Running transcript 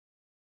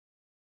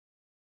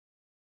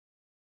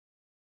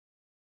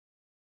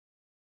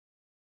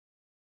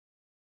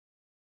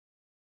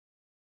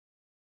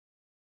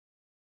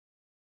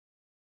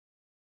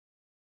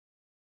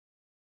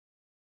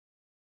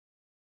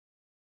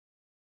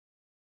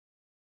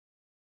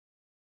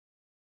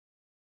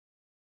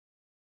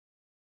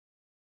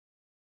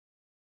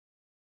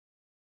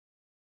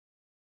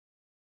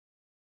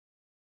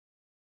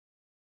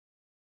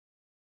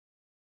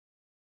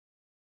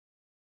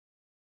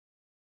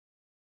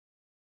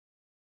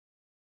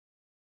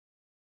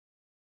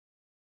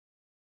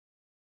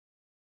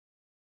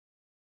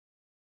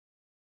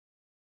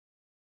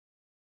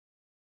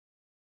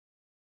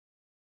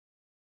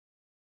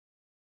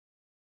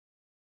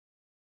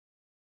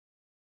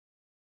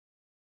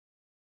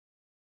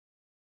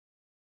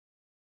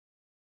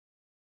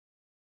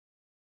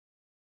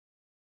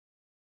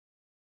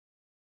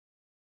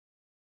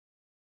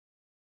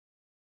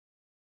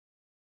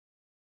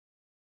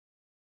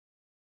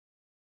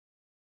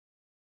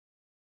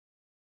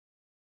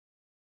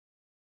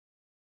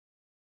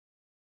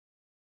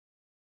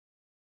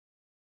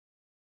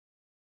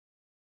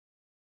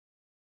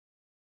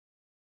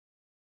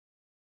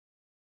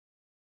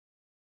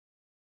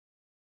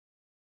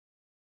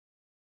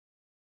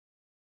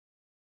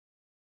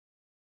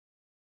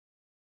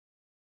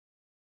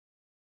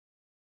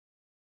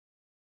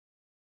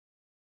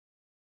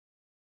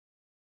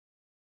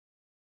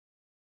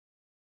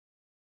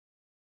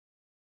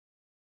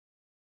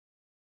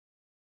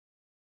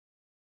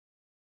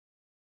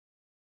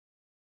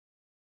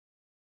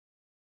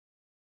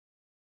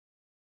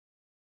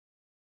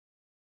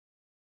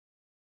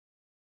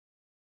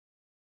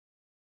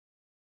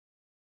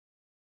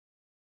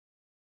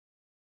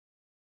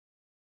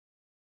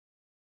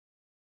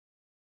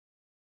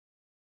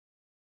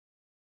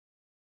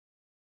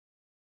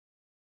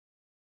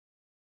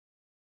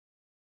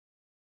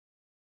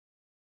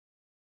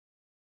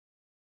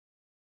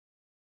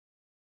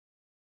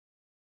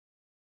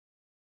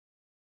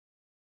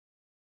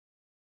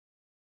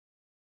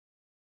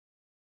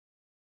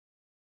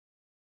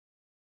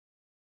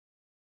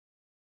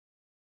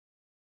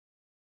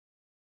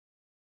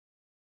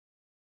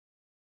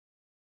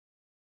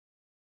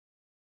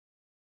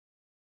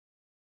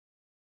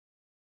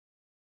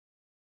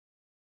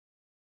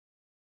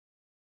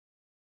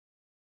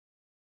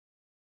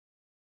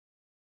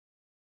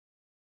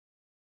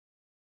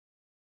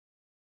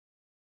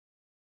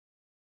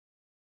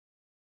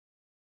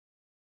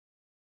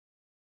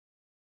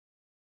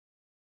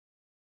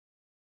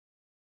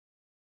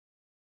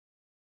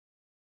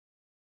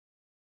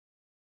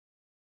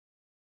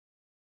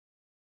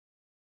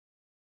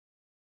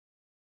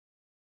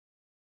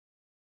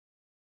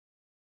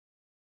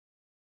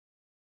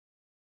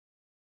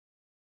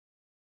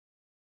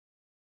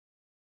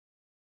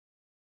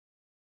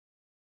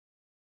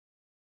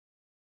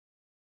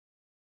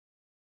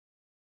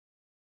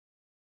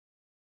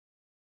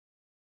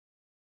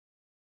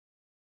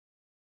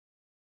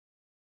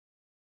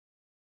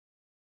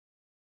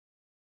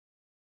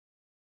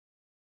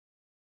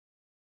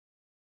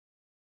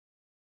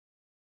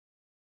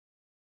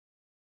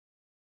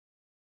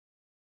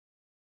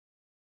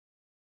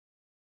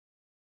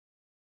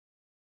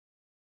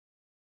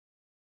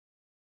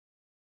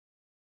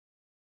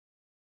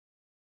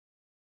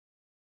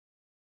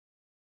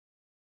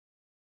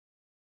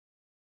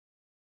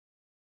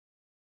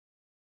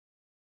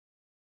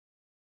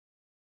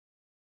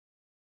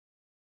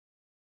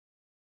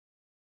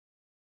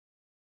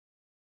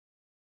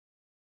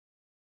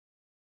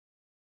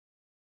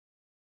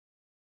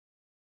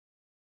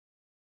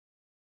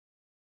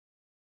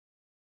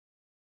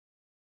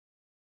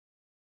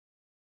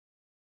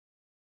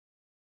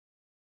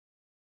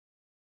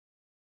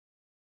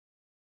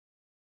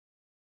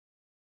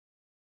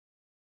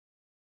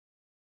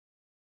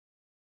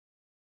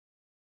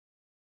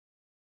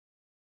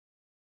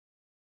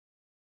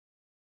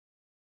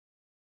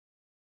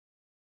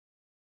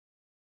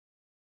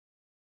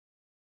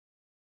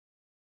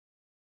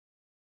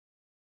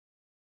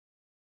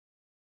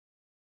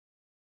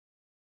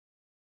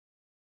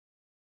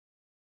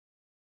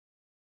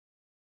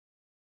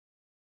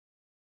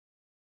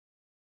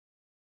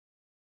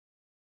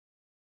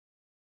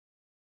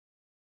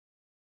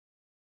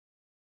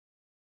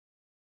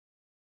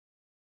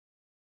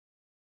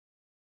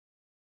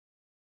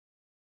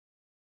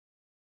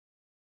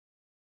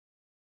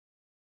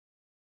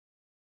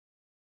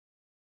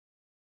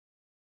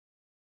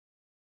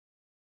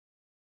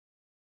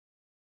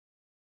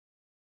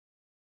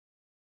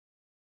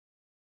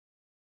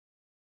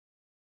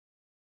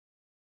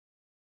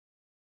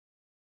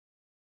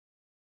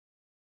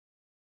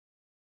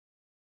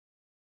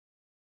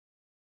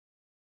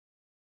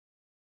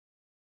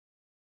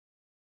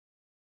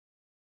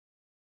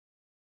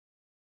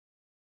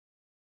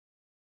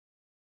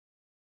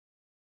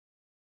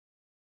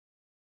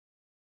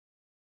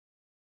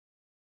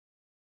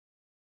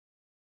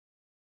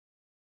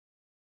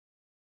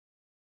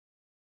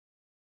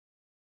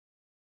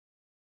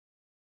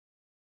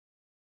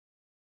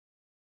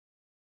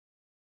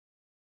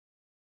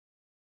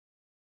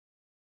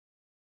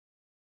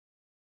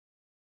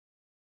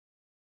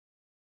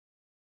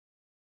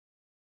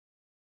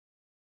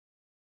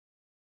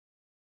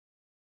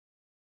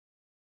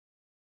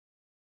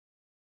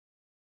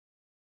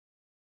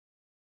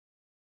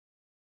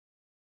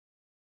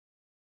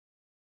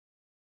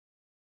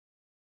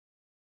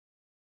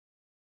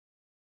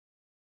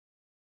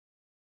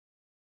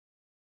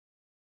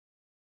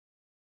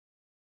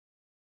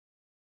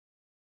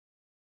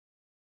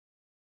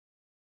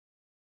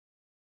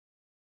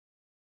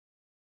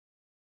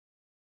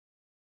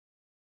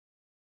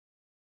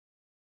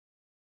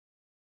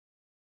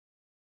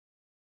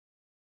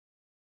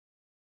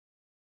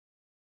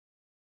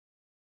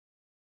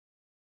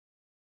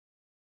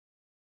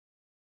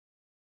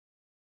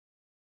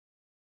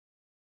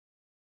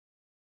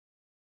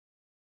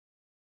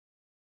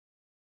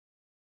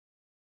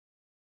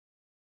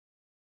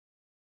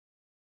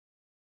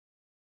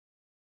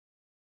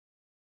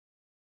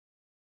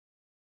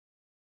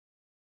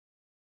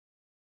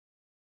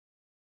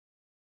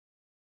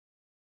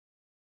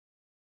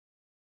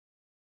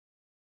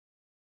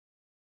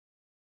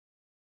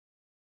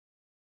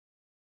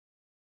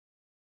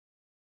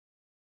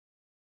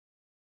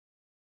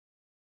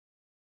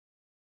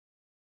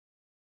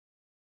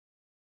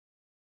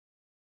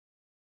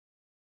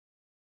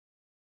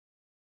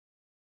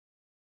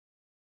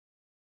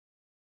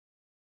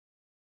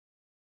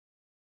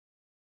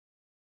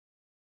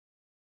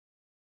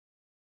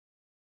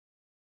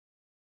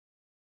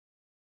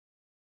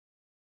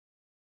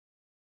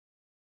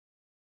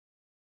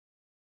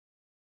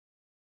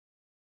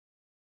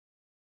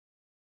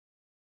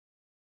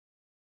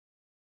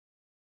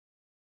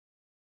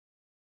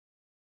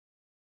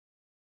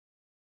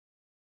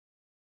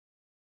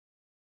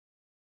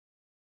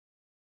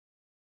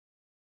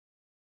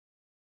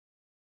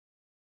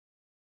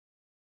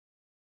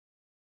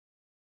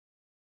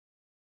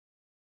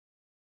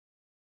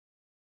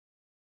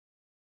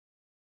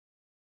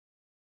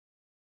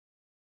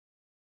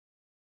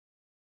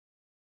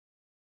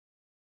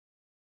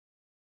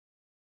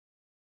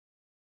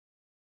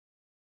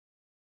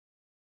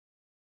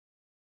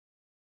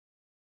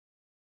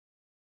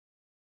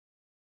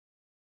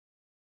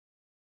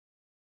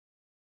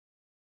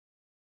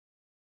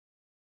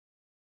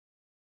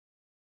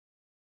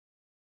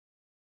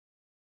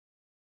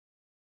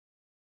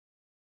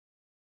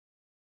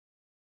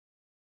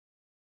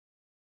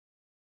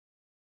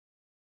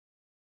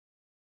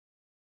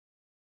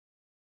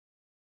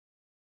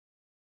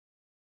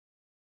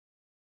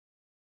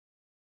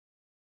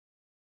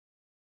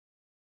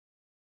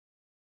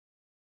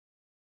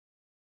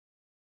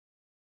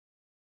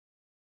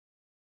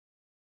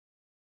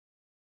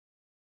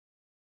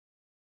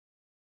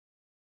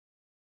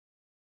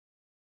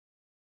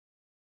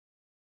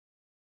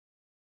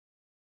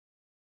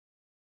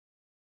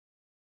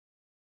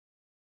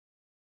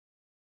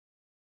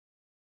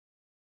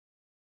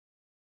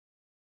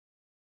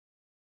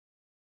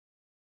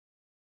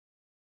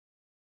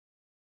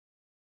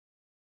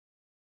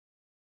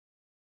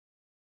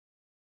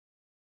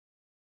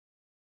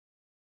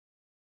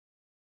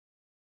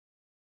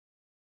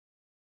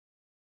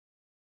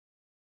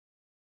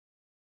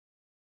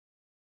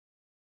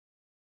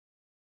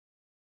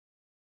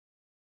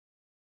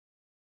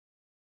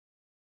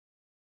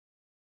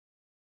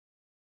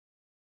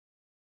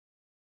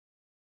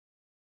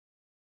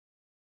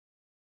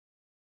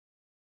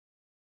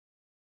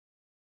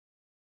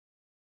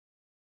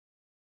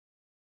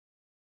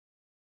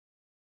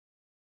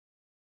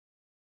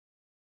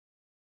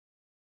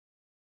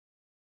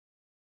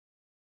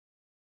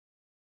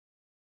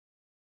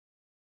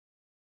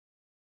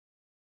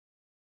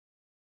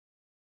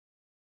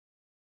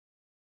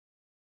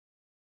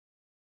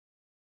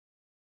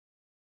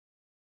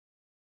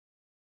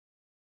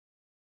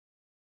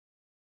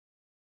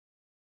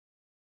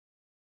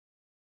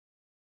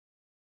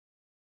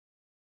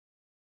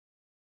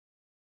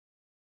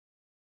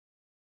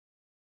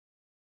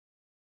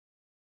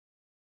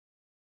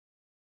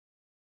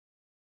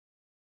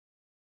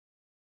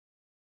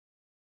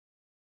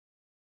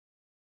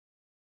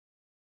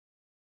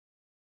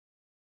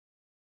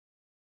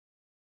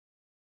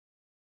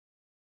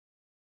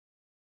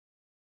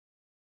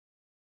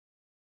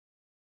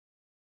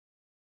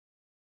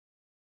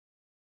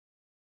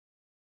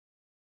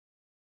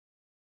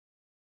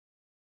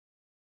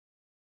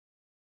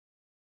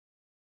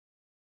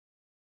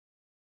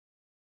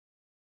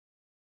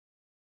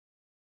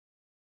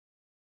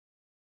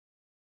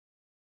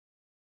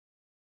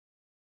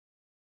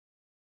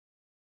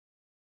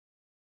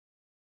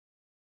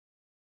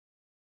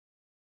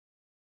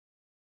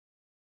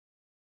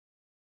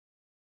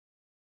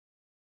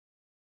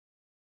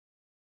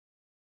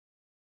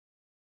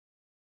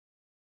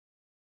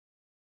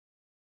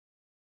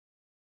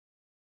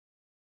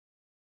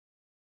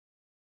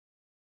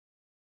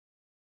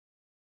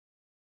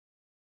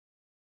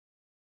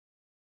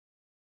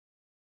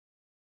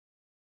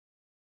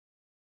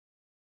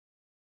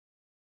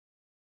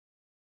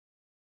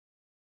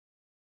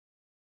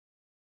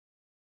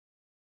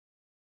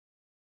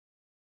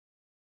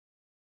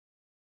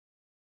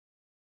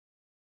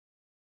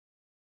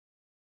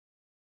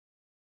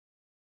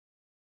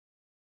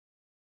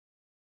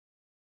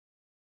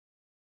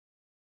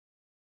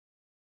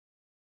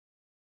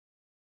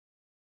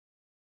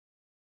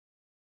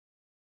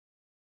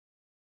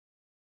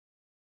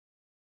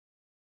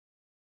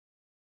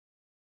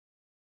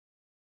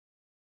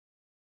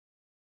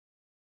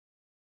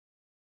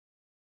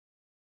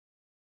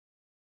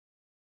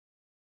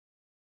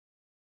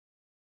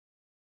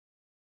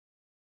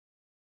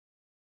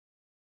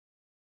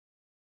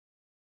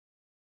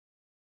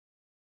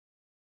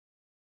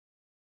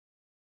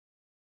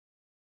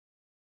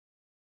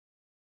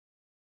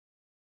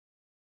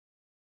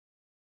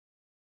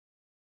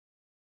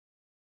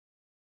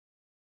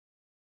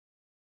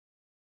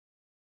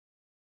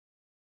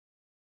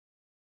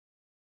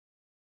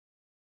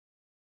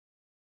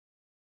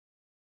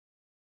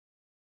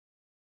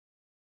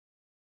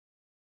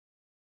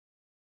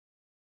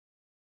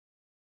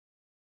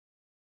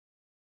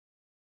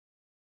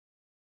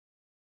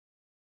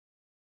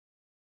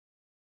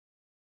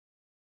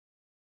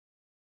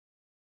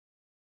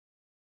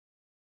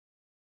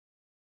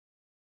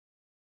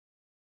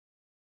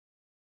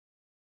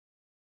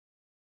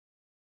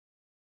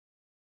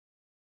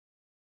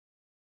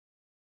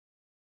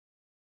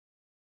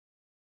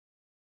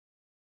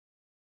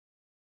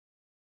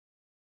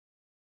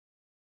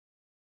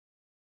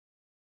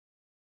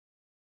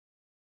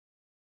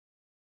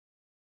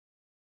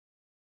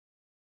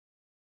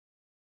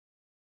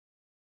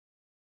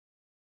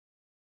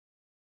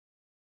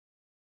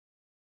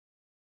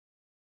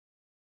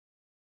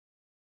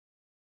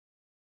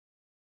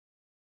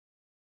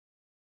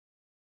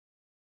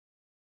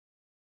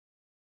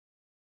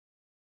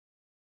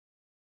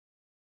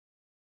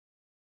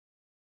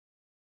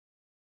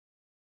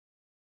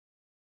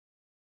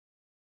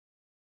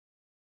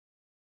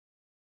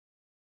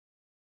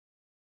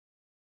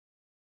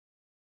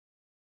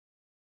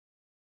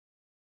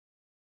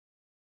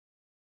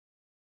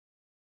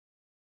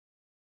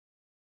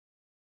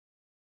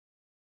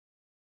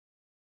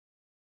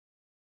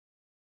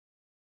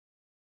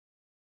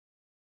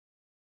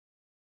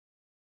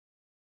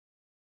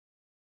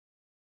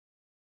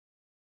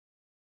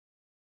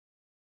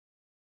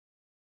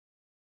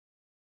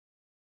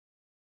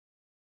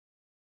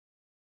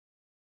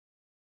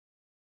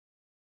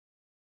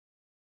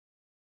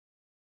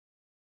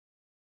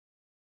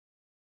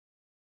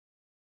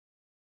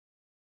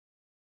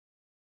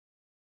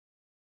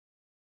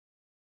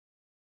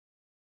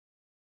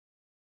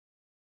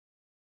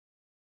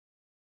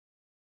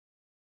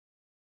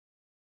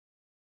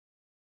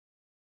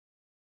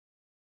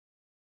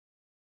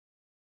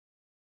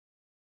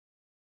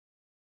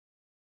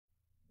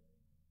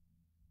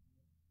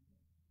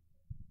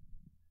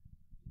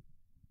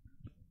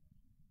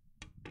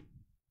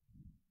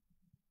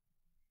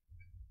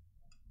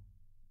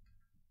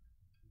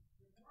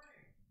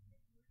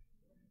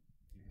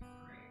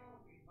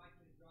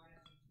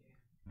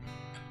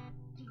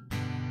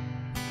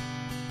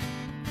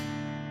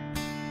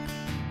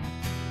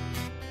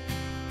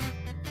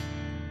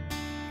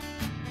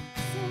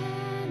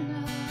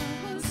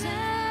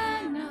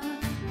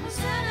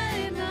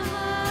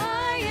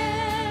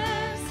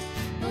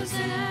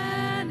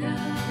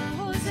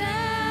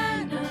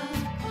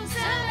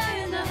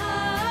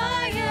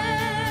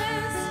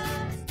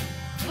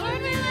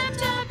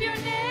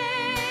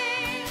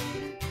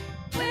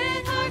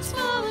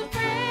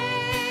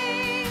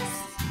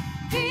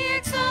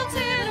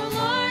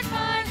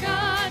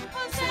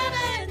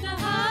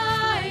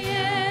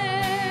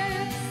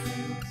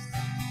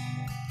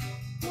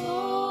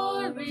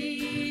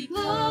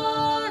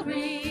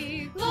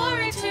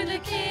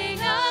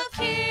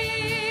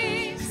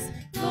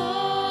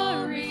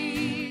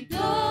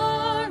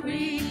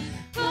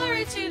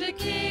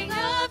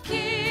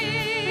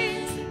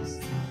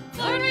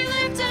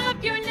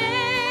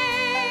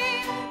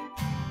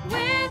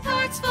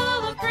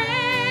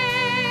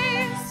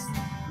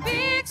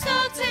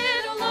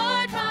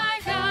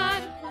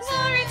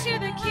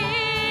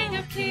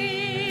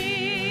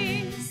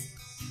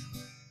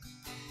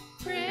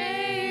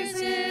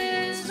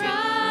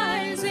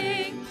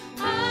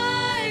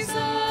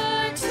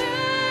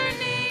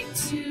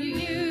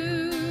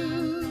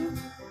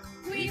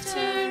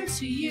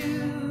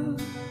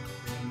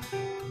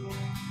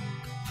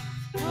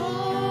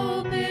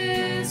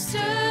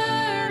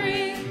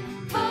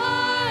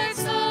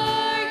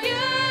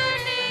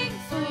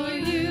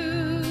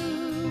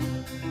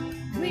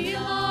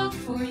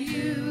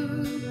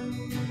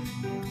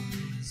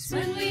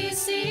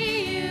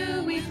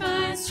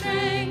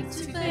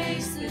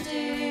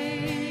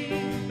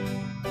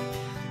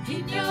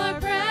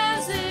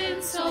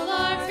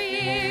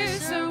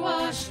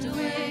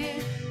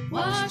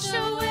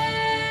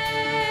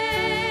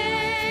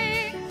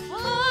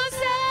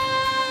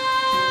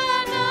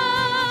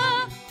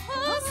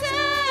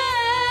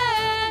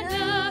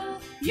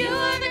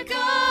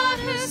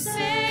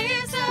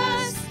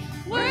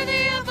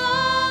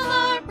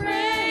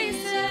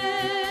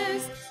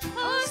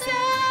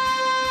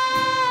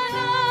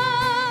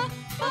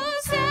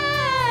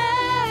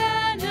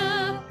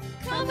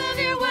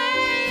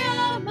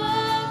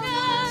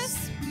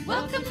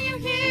you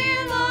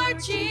hear,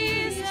 Lord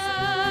Jesus.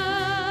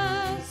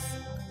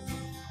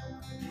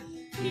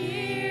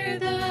 Hear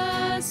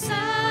the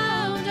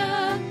sound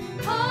of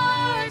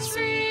hearts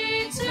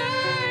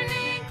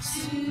returning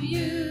to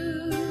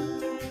you.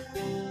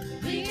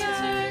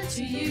 Return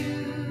to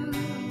you.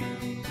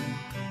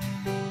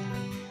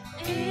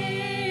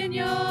 In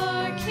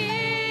your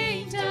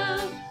kingdom,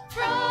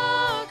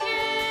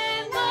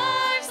 broken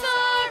lives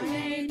are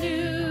made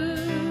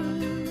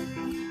new.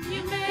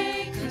 You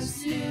make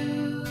us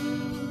new.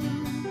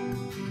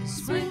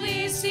 When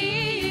we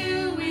see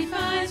you, we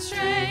find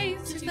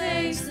strength to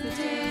face the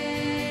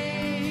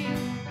day.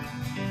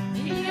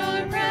 In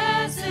your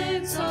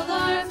presence, all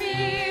our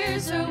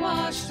fears are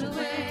washed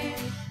away,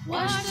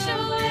 washed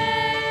away.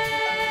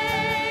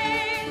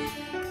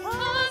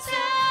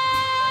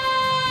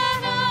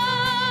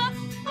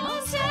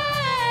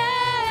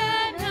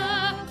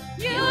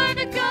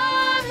 The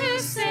God who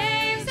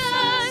saves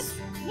us,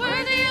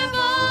 worthy of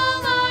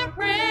all our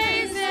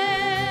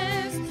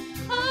praises.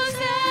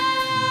 Hosanna,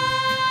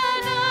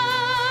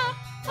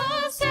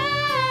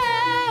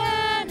 Hosanna,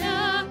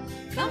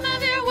 come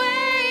have your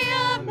way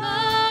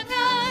among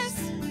us.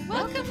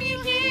 Welcome you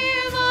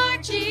here,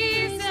 Lord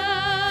Jesus.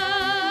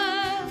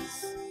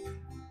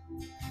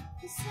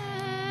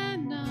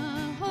 Hosanna,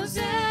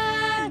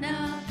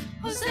 Hosanna,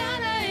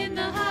 Hosanna in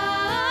the highest.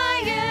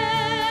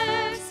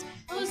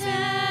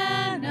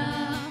 Hosanna,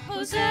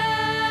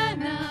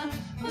 Hosanna,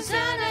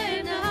 Hosanna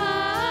in the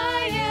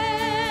highest.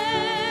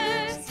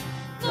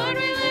 Lord,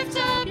 we lift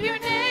up your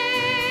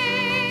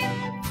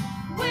name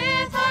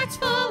with hearts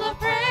full of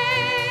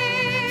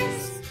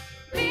praise.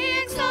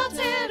 Be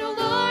exalted, O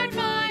Lord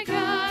my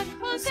God.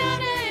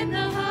 Hosanna in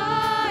the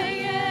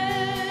highest.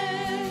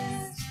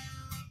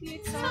 Be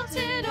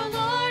exalted, O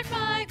Lord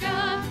my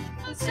God.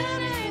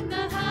 Hosanna in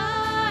the highest.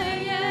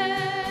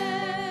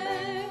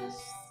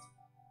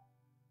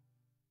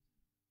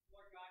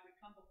 Lord God, we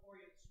come before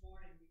you this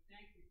morning. We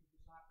thank you for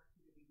this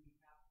opportunity we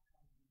have to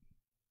come to you.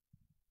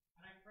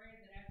 And I pray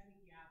that as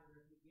we gather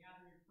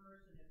in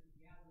person, as we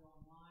gather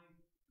online,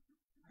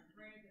 I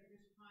pray that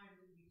this time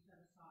that we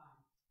set aside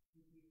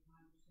would be a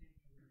time of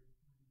sanctuary.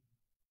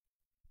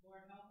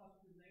 Lord, help us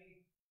to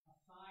lay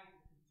aside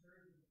the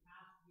concerns of the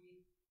past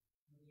week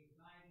and the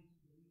anxieties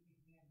of the week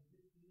ahead, and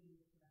just be in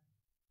your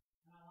presence,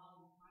 and allow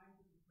the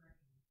times of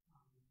refreshing to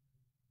come in your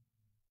presence.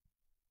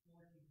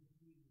 Lord Jesus,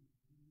 we need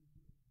you.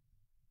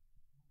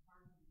 And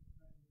apart from your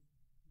presence,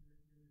 there is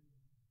nothing that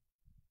we can do.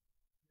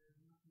 So I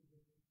pray this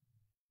morning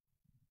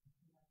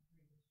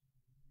as we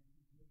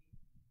worship you.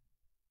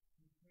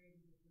 We pray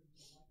that you bring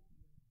delight to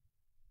your heart.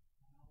 And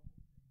I also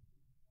pray that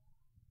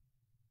you will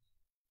bless our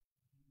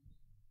lives. In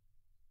Jesus' name.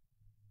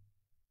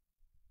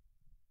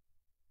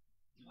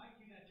 I invite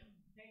you to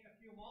take a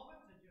few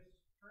moments and just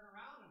turn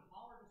around and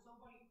holler to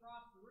somebody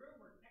across the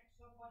room or text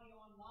somebody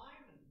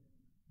online and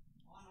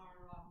on our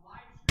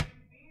live stream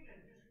feed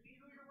and just see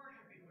who you're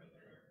worshiping with.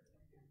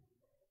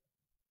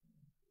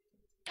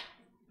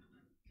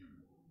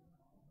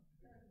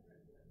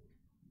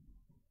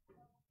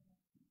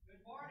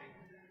 Good morning.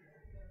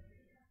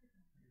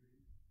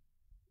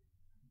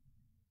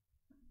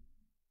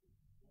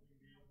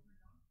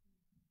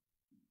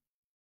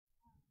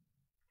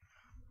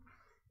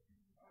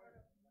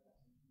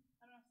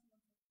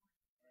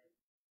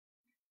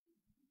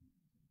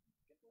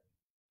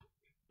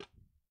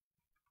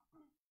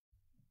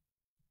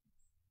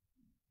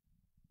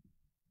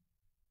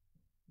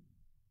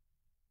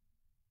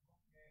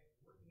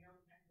 Working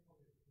out technical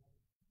issues.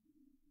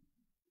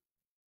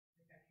 I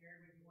think I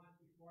shared with you once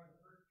before, the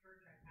first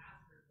church I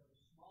pastored was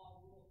a small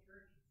rural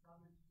church in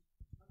southern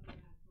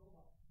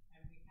Manitoba,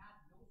 and we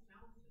had no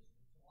sound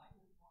system, so I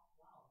would talk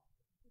loud.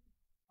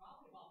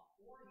 Probably about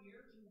 4.5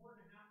 years,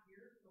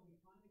 till we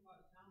finally got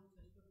a sound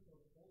system so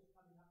that those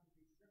coming up to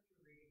do scripture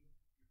reading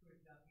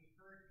could be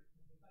heard,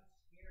 because they got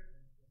scared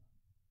when it was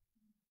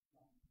on.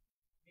 So,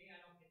 me, I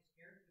don't get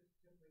scared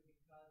just simply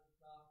because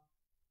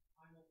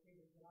I'm okay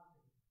to get on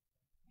it.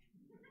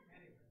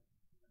 Anyway,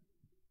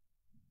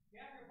 you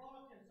have your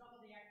bulletin, some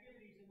of the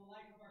activities in the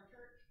life of our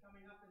church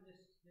coming up in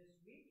this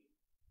week.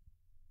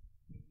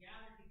 We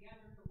gather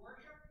together to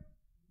worship.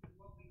 This is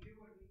what we do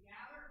when we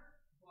gather.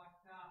 But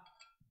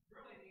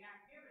really, the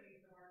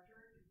activities of our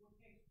church is what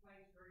takes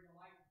place during the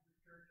life of the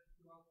church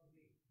throughout the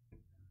week.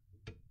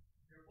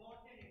 Your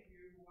bulletin, if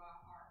you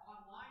are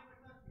online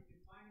with us, you can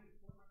find it at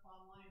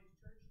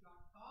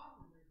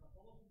FortMacLeodLionsChurch.com, and there's a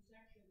bulletin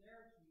section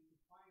there, so you can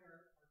find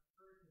our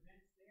current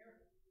events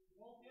there.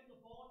 Both in the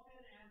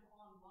bulletin and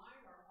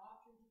online are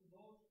options for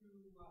those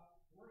who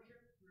worship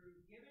through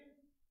giving,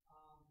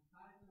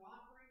 tithes and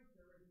offerings.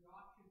 There is the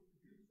option to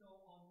do so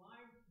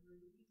online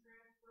through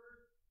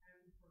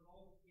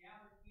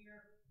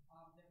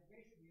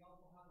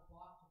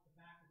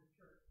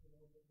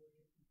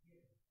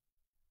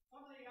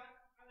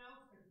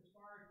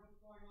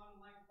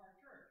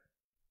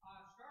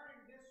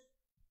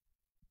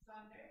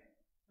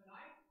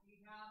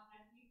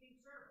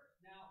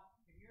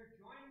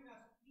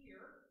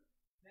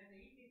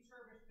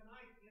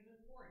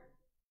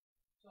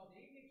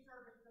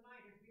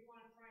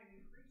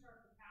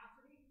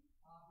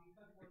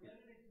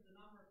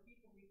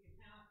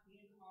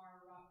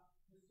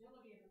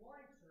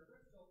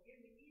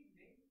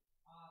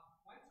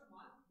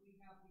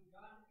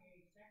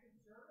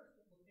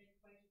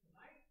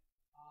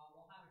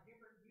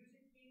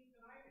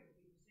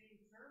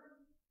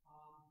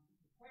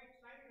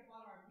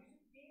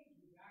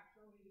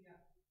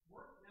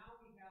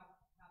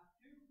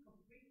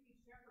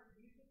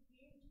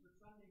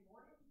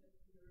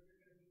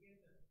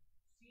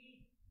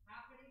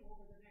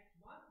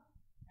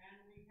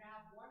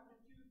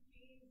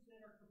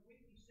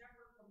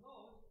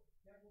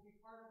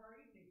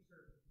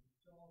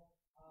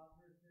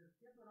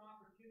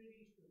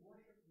opportunities to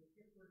worship with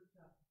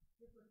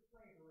different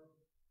flavor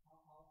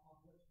of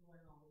what's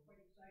going on. We're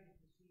quite excited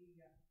to see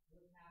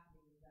what's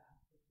happening with that.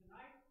 So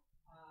tonight,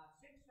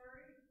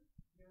 6:30,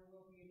 there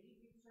will be an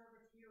evening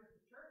service here at the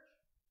church.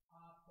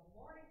 The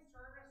morning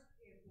service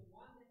is the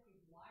one that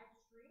is live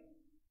streamed.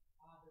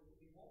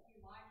 We won't be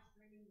live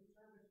streaming the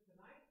service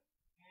tonight,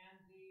 and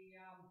the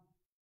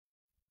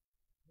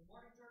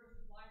morning service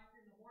is live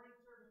streamed. The morning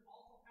service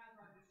also has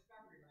our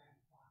Discovery Land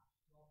class.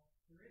 So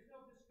there is no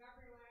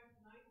Discovery Land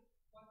tonight,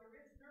 but there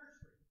is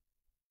nursery.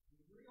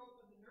 We've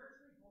reopened the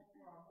nursery both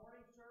for our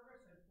morning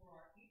service and for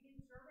our evening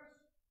service,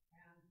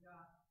 and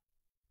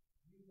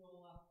you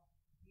will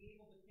be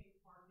able to take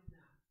part in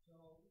that. So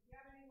if you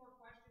have any more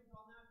questions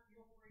on that,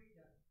 feel free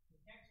to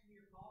text me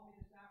or call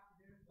me this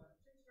afternoon. But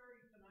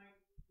 6:30 tonight,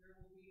 there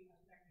will be a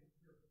second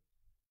service.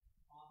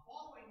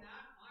 Following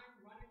that, I'm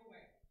running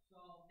away. So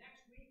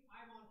next week,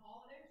 I'm on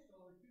holidays. So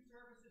there are 2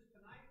 services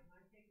tonight, and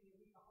I'm taking a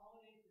week of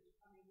holidays this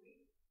coming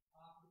week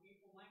from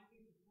April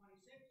 19th to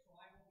 26th. So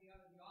I will be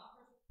out of the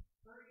office.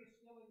 30 is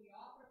still in the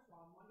office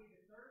on Monday to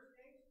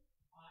Thursdays.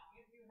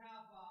 If you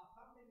have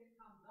something that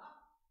comes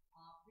up,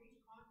 please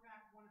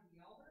contact one of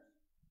the elders.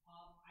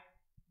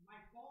 My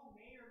phone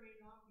may or may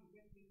not be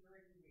with me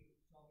during the week.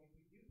 So if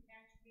you do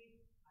text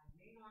me, I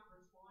may not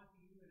respond to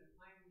you in a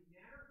timely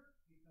manner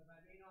because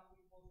I may not be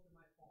close to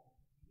my phone.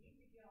 If you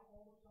need to get a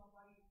hold of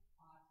somebody,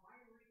 try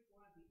and reach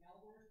one of the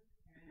elders,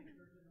 and if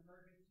there's an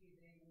emergency,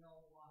 they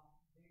will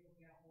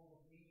get a hold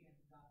of me, and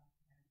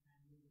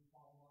we will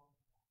follow up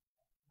with that.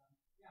 But,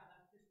 yeah,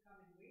 that's this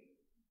coming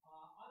week.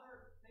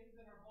 Other things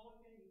in our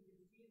bulletin, you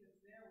can see this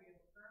there. We have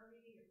a prayer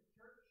meeting at the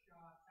church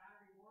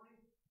Saturday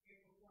morning,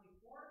 April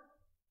 24th,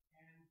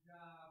 and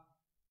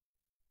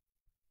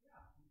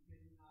yeah, you can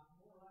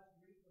more or less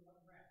read the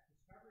rest.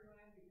 Discovery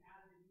Land, we've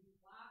added a new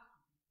class.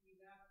 You can see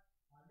that.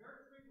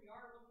 Nursery, we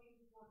are looking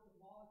for some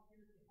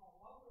volunteers to help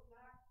out with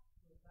that.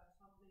 So if that's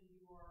something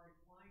you are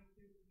inclined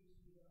to, please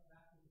see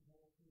that in the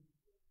bulletin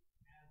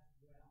as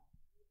well.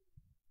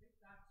 I think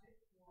that's it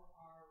for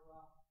our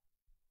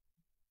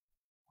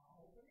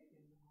opening,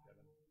 and I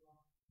will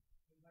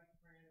invite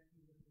Fran if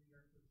you would read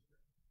our first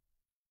scripture.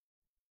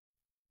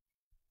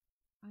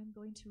 I'm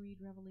going to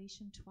read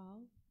Revelation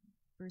 12,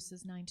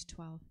 verses 9 to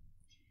 12.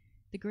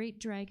 The great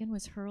dragon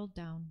was hurled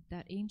down,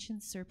 that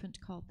ancient serpent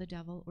called the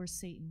devil, or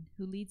Satan,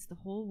 who leads the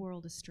whole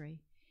world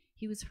astray.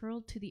 He was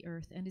hurled to the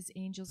earth, and his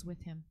angels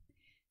with him.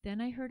 Then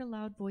I heard a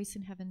loud voice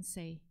in heaven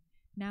say,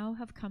 Now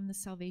have come the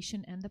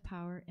salvation and the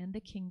power and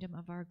the kingdom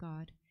of our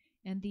God,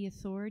 and the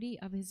authority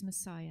of his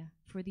Messiah,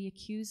 for the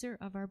accuser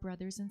of our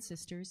brothers and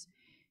sisters,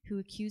 who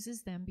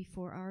accuses them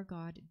before our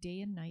God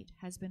day and night,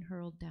 has been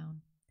hurled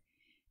down.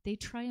 They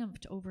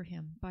triumphed over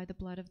him by the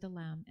blood of the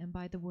Lamb and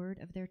by the word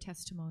of their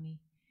testimony.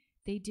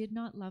 They did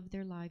not love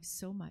their lives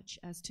so much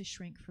as to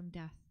shrink from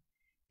death.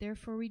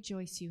 Therefore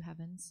rejoice, you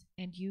heavens,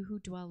 and you who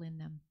dwell in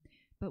them.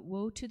 But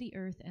woe to the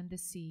earth and the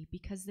sea,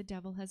 because the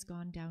devil has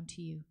gone down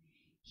to you.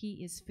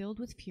 He is filled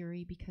with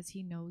fury because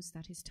he knows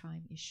that his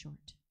time is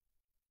short.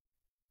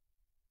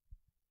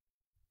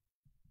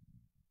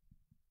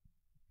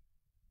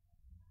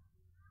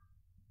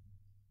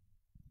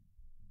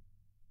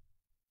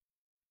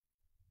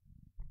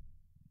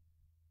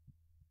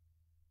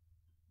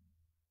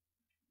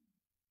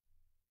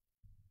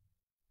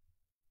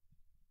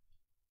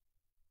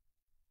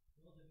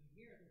 Those of you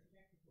here, there's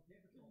technical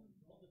difficulties.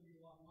 Those of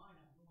you online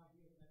have no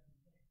idea what that's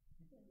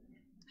saying.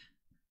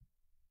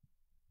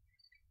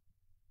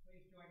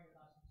 Please join with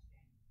us in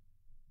standing.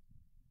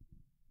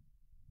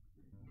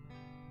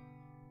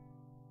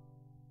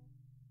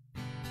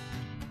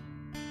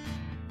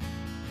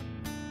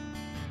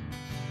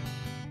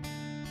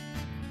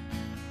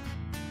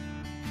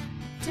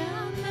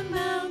 Down the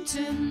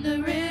mountain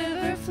the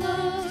river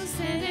flows,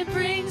 and it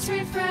brings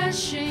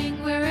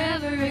refreshing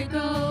wherever it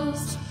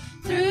goes.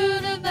 Through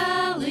the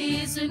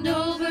valleys and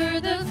over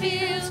the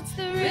fields,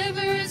 the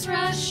river is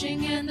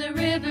rushing and the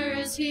river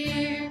is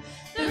here.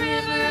 The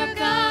river of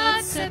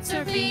God sets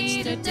our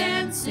feet a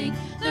dancing.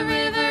 The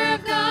river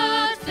of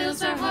God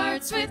fills our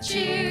hearts with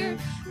cheer.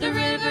 The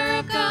river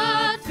of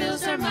God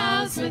fills our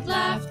mouths with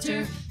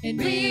laughter, and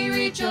we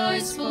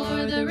rejoice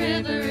for the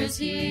river is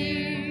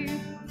here.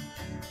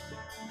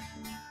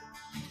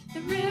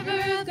 The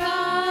river of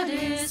God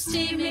is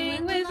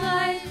steaming with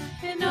life,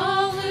 and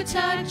all who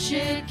touch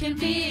it can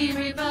be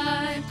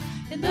revived.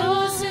 And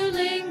those who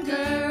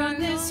linger on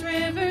this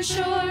river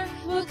shore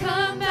will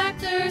come back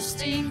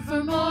thirsting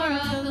for more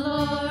of the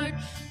Lord.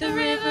 The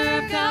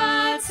river of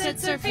God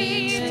sets our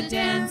feet a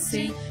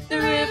dancing. The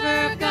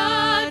river of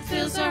God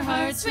fills our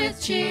hearts with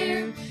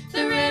cheer.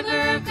 The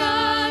river of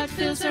God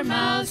fills our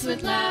mouths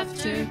with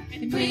laughter,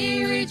 and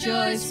we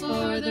rejoice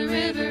for the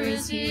river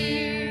is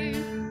here.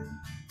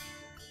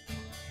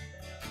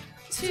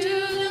 To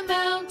the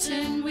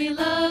mountain we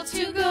love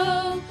to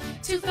go,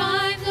 to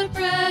find the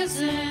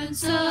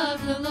presence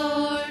of the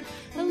Lord.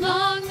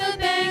 Along the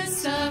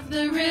banks of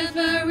the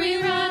river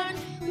we run,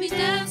 we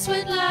dance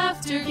with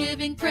laughter,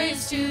 giving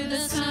praise to the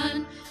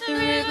Son. The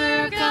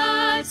river of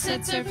God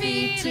sets our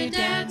feet to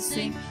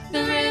dancing.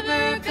 The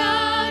river of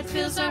God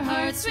fills our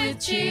hearts with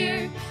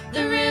cheer.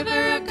 The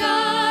river of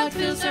God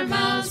fills our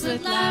mouths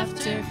with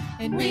laughter,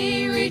 and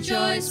we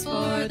rejoice,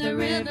 for the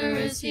river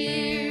is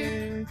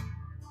here.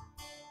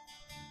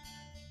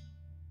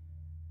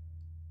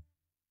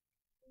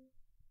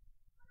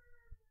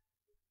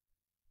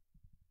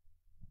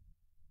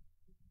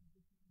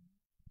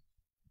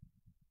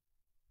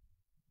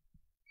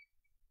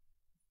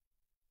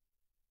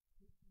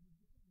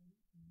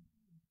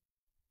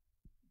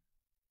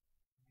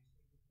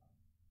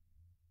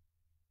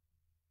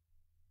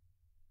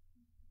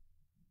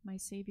 My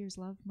Savior's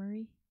Love,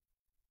 Murray.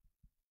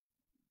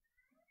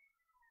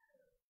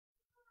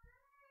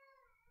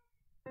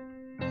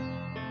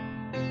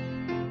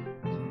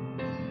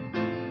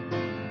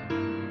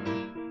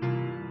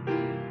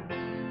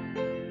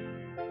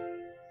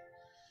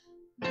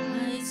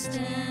 I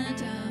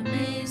stand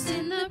amazed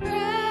in the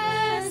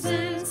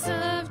presence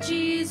of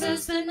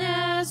Jesus the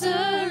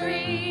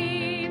Nazarene,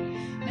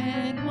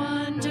 and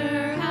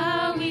wonder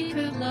how he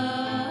could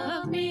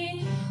love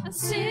me, a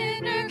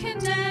sinner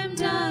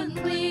condemned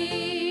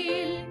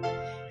unclean.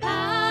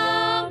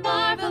 How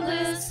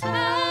marvelous,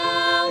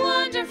 how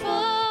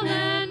wonderful,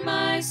 and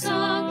my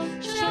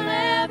song shall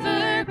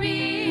ever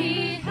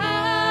be.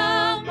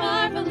 How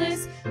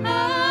marvelous,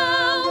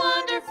 how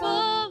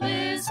wonderful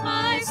is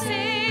my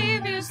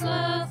Savior's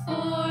love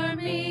for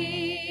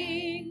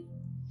me.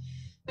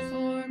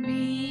 For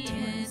me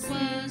it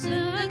was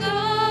in the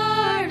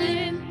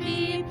garden,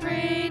 he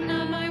prayed,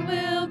 not my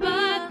will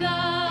but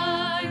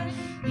thine.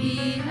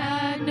 He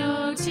had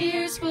no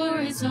tears for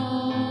his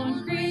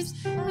own griefs,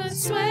 but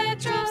sweat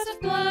drops of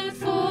blood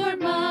for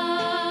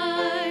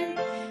mine.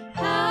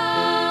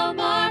 How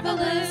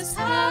marvelous,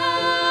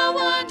 how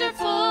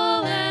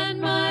wonderful, and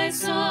my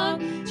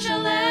song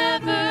shall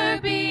ever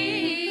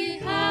be.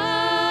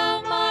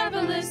 How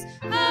marvelous,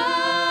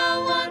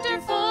 how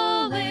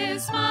wonderful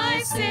is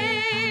my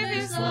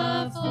Savior's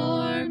love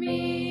for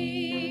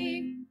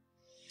me.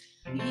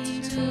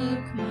 He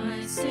took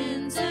my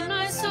sins and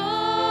my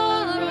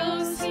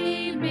sorrows,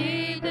 he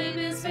made them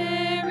his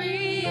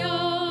very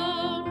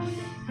own.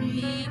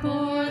 He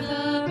bore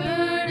the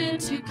burden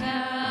to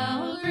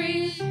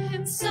Calvary,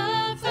 and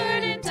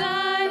suffered and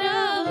died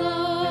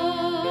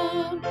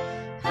alone.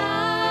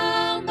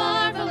 How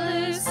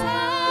marvelous,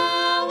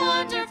 how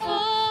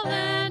wonderful,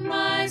 and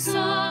my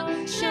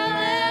song shall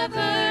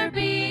ever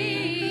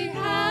be.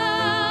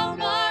 How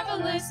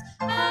marvelous,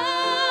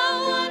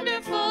 how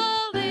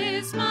wonderful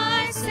is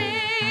my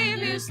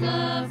Savior's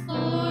love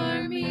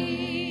for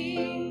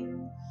me.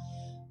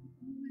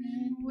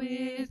 And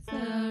with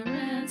the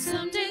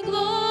ransomed in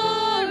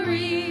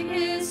glory,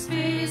 his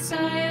face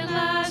I at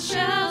last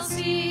shall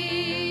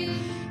see.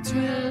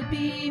 'Twill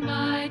be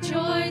my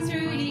joy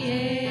through the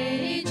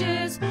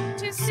ages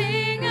to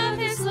sing of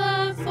his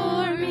love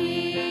for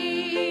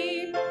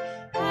me.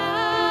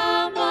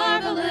 How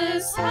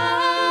marvelous,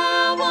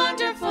 how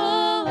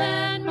wonderful,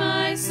 and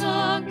my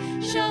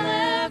song shall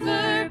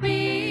ever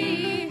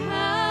be.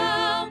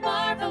 How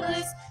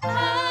marvelous,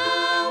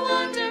 how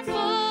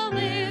wonderful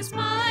is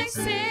my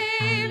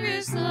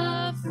Savior's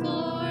love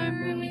for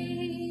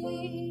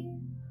me.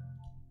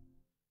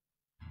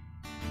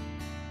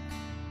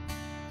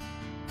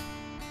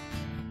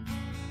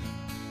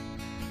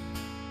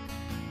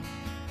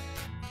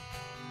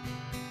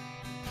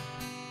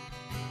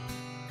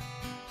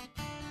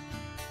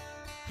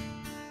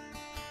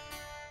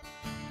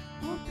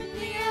 Open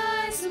the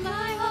eyes of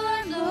my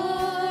heart,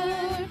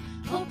 Lord.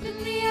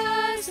 Open the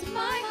eyes of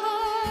my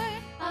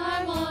heart.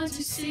 I want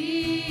to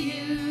see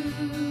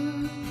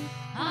you.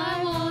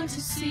 I want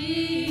to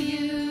see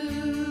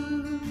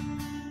you.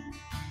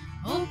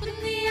 Open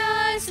the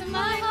eyes of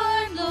my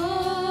heart,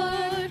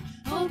 Lord.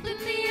 Open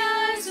the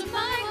eyes of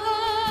my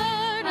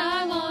heart.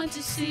 I want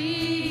to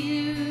see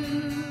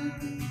you.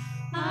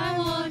 I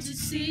want to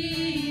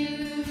see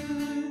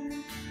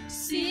you.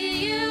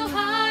 See you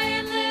high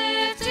and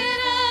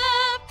lifted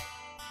up,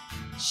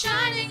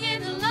 shining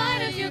in the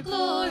light of your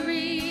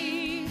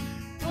glory.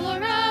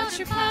 Pour out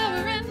your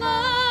power and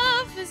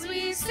love as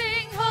we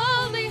sing,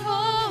 holy,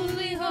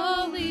 holy,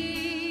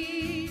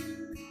 holy.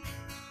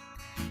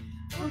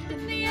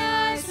 Open the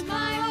eyes of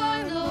my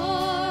heart,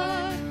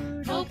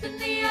 Lord. Open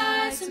the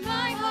eyes of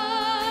my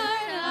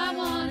heart. I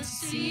want to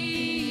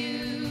see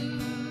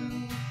you.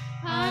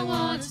 I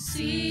want to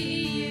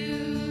see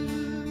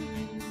you.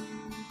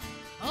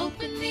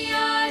 Open the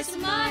eyes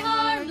of my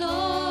heart,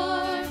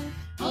 Lord.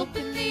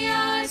 Open the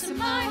eyes of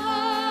my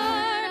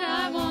heart.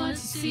 I want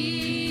to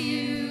see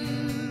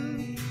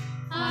you.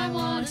 I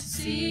want to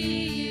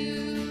see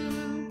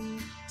you.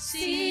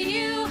 See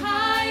you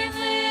high and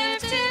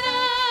lifted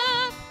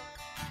up,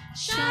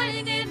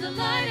 shining in the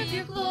light of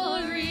your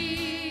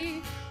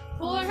glory.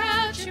 Pour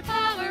out your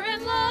power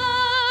and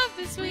love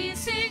as we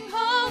sing,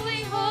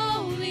 holy,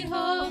 holy,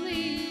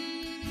 holy.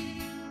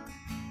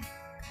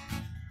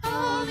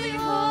 Holy,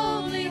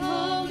 holy,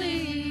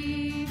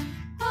 holy.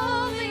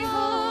 Holy,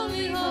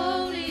 holy,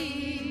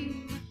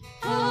 holy.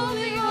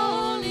 Holy,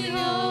 holy,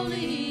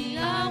 holy.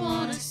 I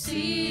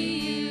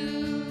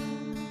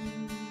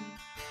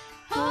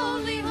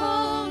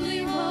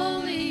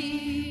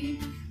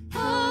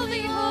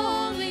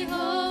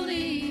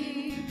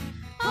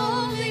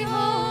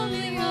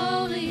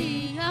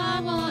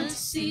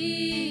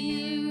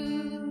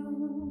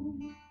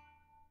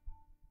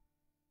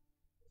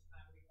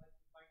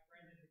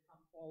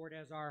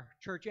our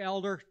church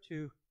elder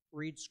to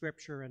read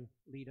scripture and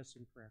lead us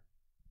in prayer.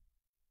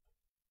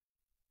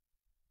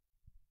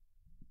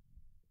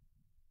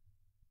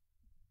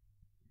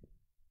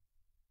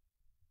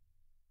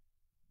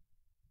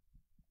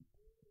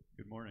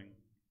 Good morning.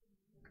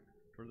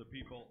 For the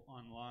people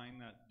online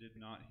that did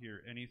not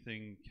hear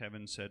anything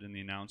Kevin said in the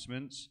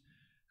announcements,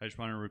 I just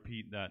want to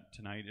repeat that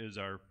tonight is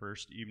our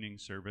first evening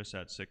service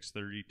at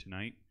 6:30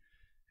 tonight,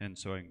 and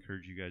so I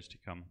encourage you guys to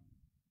come.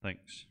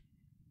 Thanks.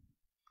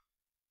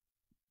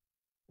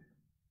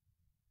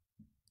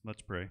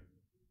 Let's pray.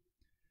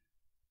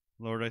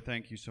 Lord, I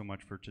thank you so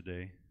much for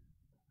today.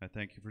 I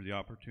thank you for the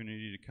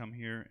opportunity to come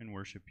here and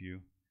worship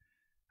you.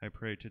 I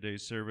pray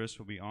today's service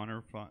will be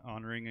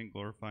honoring and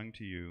glorifying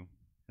to you,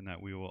 and that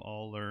we will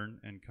all learn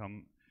and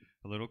come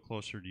a little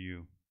closer to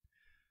you.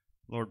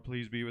 Lord,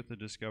 please be with the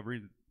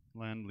Discovery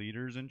Land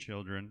leaders and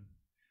children.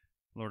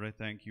 Lord, I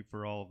thank you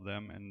for all of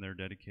them and their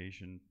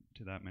dedication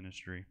to that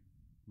ministry.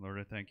 Lord,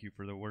 I thank you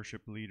for the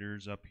worship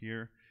leaders up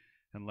here,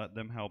 and let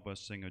them help us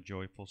sing a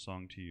joyful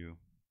song to you.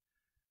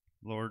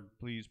 Lord,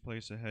 please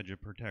place a hedge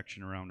of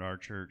protection around our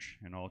church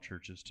and all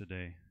churches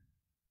today.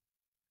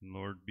 And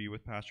Lord, be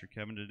with Pastor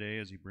Kevin today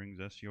as he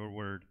brings us your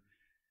word,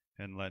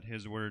 and let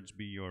his words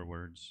be your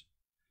words.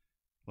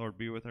 Lord,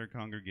 be with our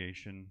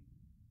congregation,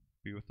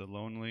 be with the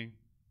lonely,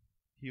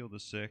 heal the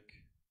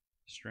sick,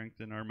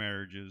 strengthen our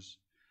marriages,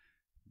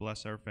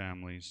 bless our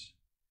families,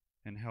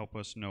 and help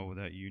us know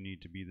that you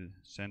need to be the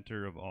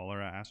center of all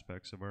our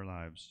aspects of our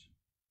lives.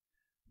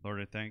 Lord,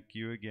 I thank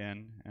you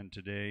again, and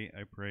today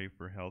I pray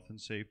for health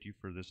and safety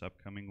for this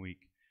upcoming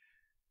week.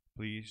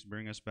 Please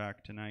bring us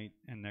back tonight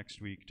and next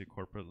week to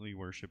corporately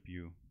worship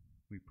you.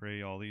 We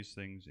pray all these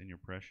things in your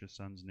precious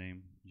Son's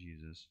name,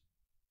 Jesus.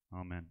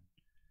 Amen.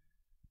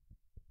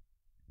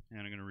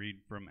 And I'm going to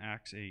read from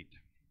Acts 8.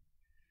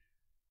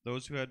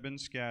 Those who had been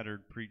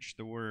scattered preached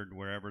the word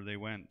wherever they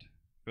went.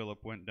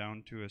 Philip went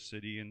down to a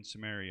city in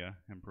Samaria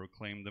and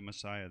proclaimed the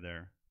Messiah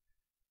there.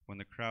 When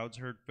the crowds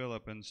heard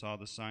Philip and saw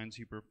the signs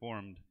he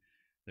performed,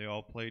 they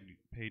all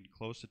paid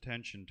close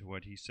attention to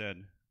what he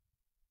said.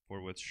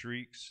 For with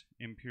shrieks,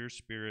 impure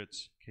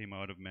spirits came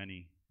out of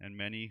many, and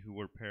many who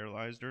were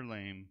paralyzed or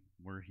lame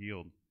were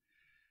healed.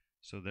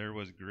 So there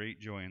was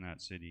great joy in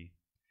that city.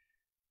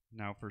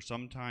 Now for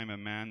some time a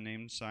man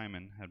named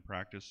Simon had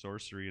practiced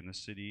sorcery in the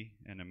city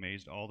and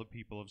amazed all the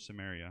people of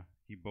Samaria.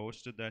 He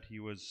boasted that he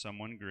was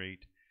someone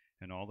great,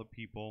 and all the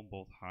people,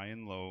 both high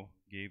and low,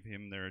 gave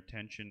him their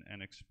attention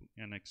and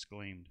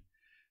exclaimed,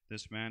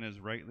 "This man is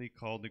rightly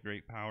called the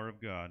great power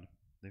of God."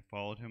 They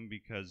followed him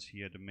because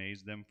he had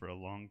amazed them for a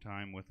long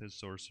time with his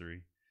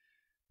sorcery.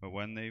 But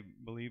when they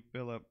believed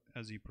Philip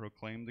as he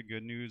proclaimed the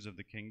good news of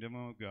the kingdom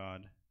of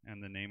God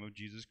and the name of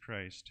Jesus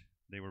Christ,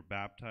 they were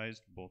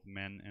baptized, both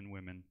men and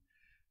women.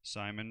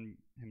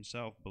 Simon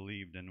himself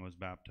believed and was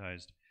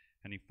baptized,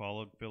 and he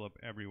followed Philip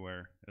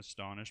everywhere,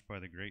 astonished by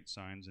the great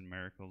signs and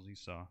miracles he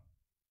saw.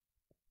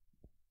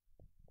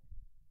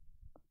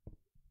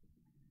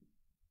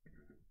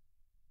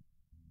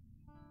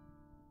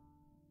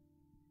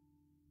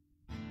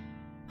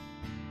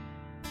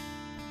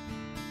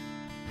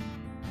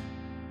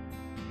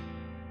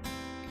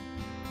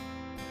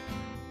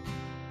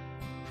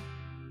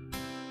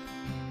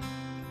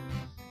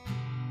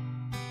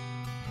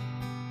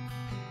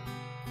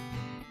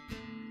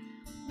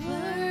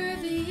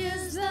 Worthy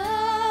is the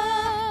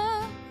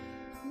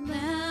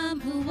Lamb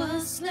who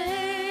was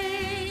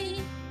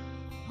slain.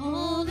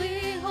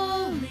 Holy,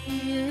 holy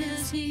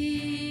is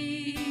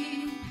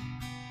He.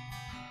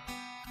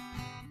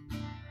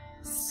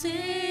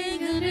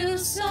 Sing a new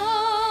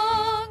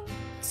song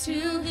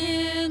to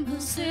Him who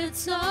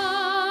sits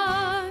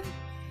on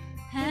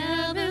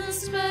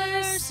heaven's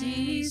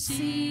mercy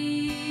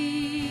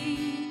seat.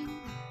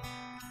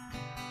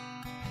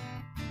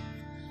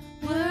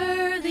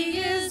 Worthy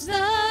is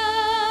the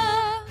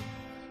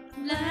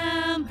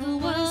Lamb who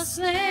was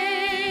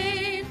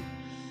slain.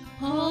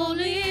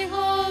 Holy,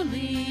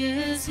 holy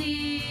is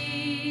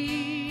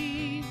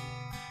He.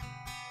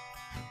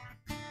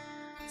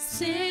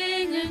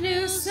 Sing a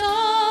new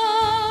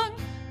song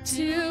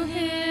to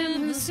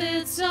Him who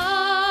sits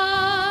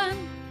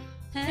on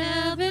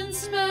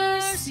heaven's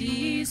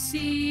mercy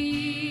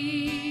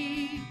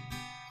seat.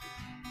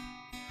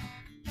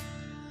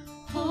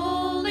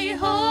 Holy,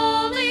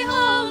 holy,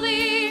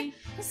 holy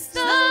is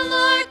the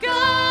Lord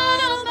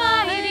God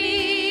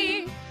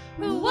Almighty,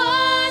 who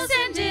was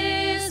and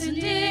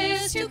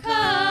is to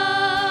come.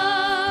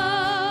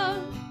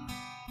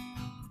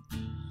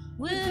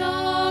 With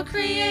all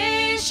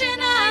creation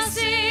I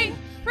sing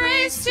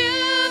praise to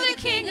the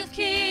King of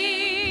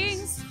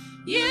Kings.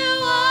 You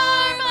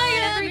are my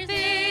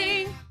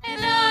everything,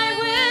 and I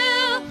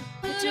will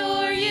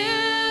adore you.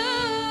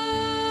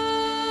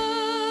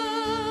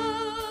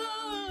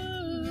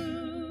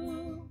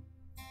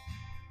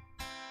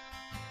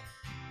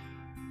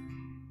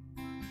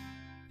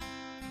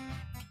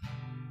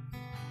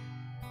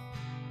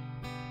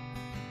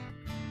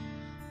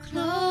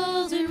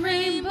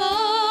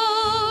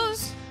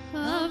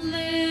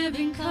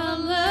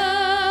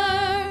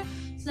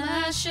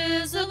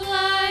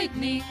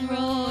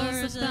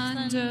 roars of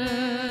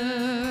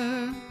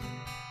thunder.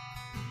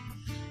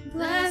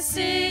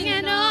 Blessing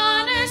and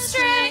honor,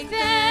 strength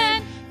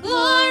and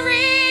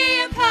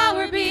glory and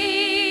power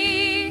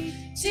be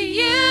to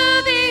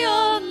you, the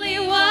only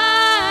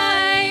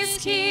wise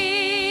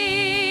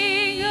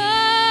King.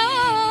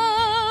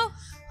 Oh,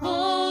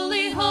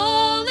 holy,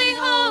 holy,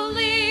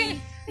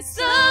 holy is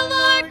the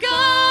Lord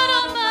God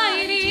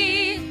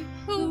Almighty,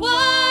 who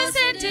was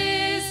and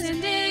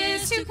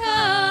is to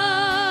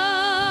come.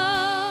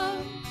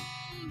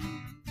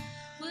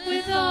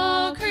 With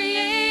all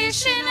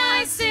creation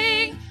I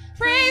sing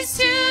praise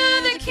to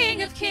the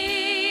King of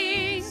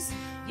Kings.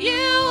 You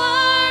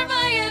are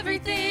my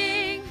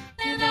everything,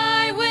 and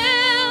I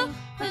will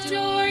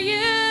adore you.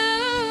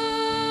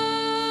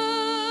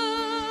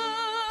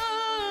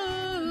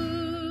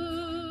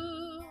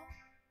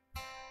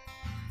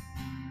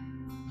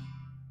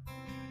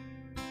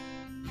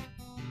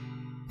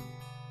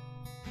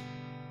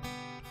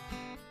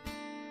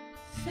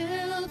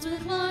 Filled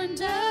with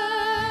wonder,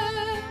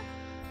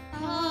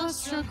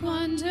 awestruck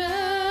wonder,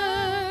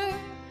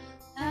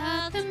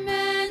 at the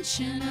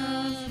mention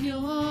of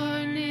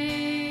your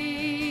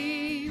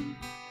name.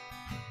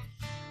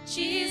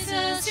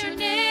 Jesus, your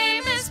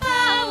name is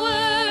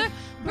power,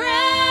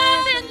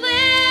 breath and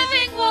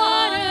living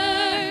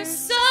water,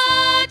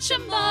 such a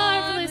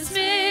marvelous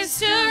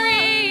mystery.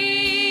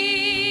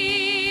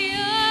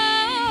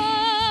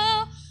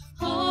 Oh,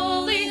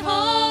 holy,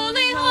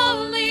 holy,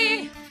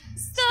 holy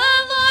is the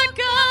Lord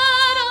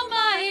God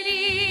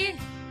Almighty,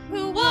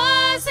 who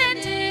was and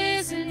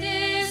is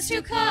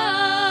to come.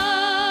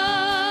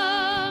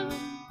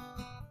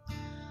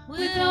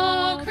 With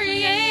all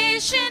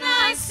creation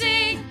I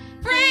sing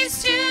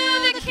praise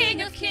to the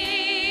King of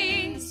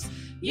Kings.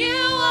 You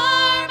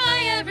are my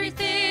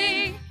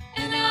everything,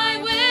 and I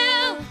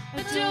will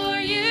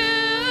adore you.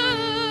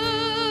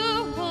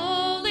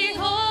 Holy,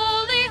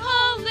 holy,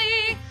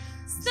 holy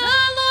is the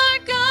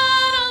Lord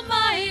God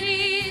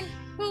Almighty,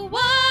 who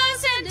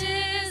was and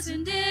is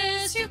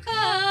to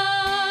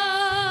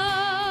come.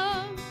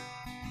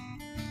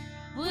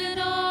 With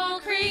all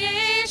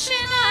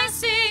creation I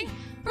sing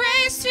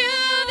praise to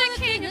the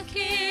King of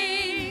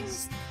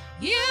Kings.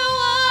 You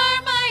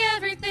are my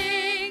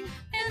everything,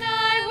 and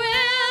I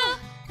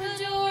will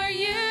adore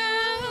you.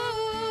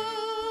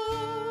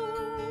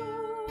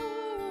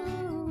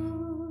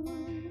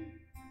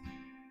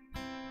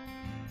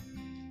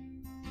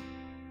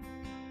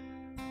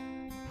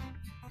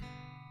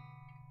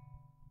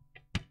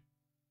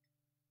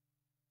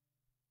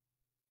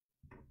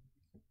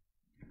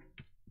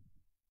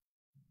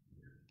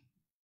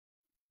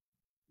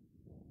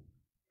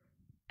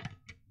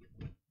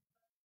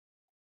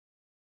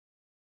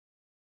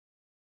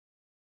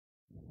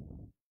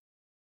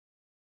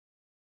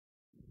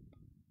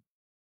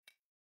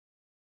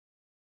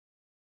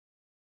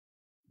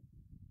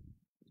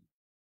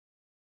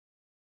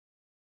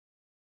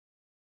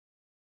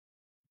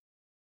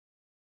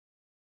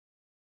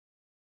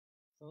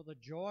 So the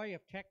joy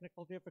of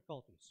technical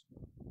difficulties.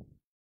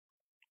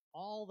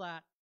 All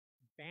that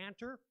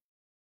banter,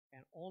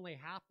 and only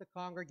half the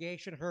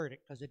congregation heard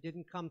it because it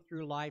didn't come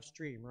through live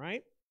stream,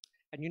 right?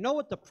 And you know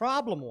what the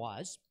problem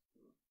was?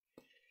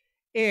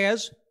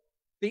 Is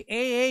the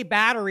AA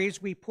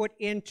batteries we put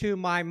into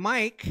my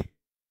mic,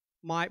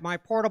 my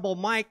portable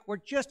mic,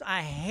 were just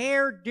a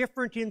hair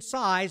different in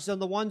size than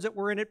the ones that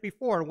were in it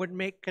before and wouldn't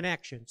make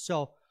connections.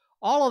 So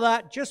all of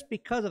that just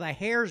because of a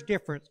hair's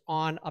difference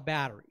on a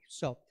battery.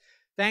 So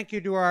thank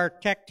you to our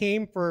tech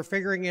team for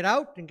figuring it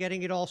out and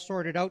getting it all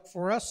sorted out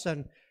for us.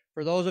 And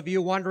for those of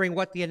you wondering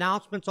what the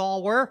announcements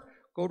all were,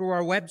 go to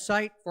our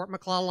website,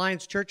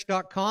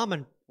 FortMacleodAllianceChurch.com,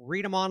 and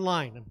read them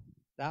online, and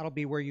that'll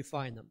be where you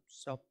find them.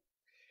 So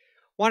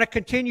want to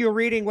continue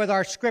reading with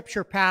our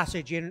scripture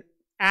passage in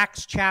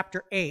Acts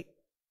chapter 8.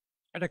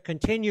 And to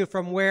continue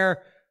from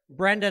where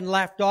Brendan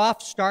left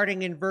off,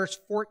 starting in verse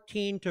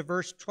 14 to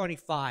verse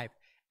 25.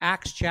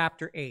 Acts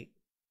chapter 8.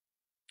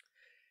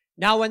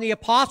 Now when the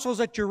apostles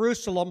at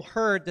Jerusalem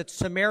heard that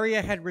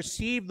Samaria had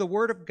received the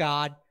word of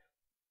God,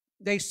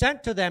 they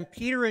sent to them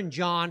Peter and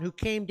John, who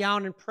came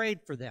down and prayed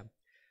for them,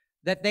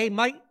 that they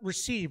might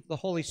receive the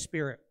Holy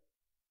Spirit.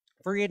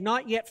 For he had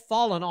not yet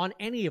fallen on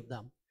any of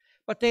them,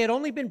 but they had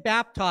only been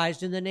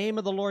baptized in the name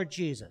of the Lord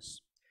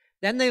Jesus.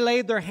 Then they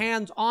laid their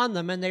hands on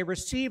them, and they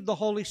received the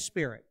Holy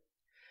Spirit.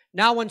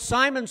 Now when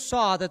Simon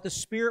saw that the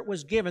Spirit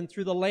was given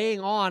through the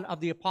laying on of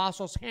the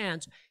apostles'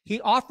 hands,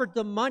 he offered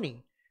them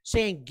money,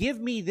 saying, "Give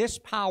me this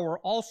power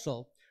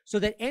also, so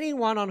that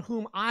anyone on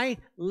whom I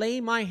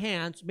lay my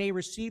hands may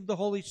receive the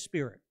Holy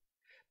Spirit."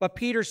 But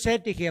Peter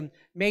said to him,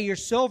 "May your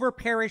silver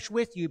perish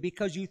with you,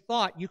 because you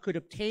thought you could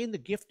obtain the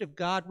gift of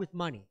God with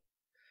money.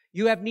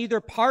 You have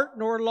neither part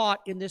nor lot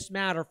in this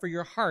matter, for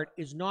your heart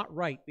is not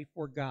right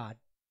before God.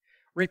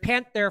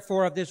 Repent,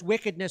 therefore, of this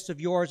wickedness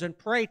of yours, and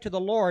pray to the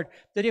Lord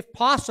that, if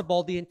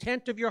possible, the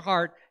intent of your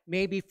heart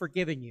may be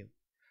forgiven you.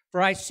 For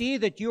I see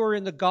that you are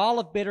in the gall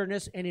of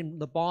bitterness and in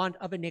the bond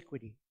of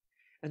iniquity."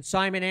 And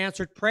Simon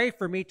answered, "Pray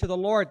for me to the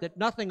Lord, that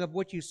nothing of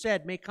what you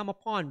said may come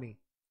upon me."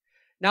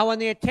 Now when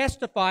they had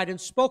testified and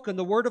spoken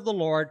the word of the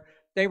Lord,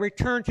 they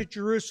returned to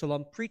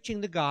Jerusalem,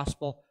 preaching the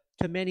gospel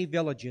to many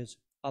villages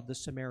of the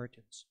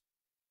Samaritans.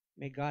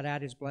 May God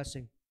add his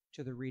blessing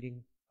to the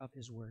reading of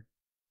his word.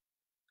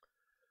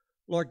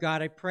 Lord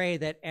God, I pray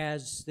that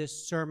as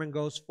this sermon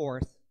goes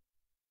forth,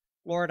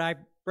 Lord, I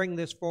bring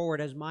this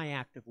forward as my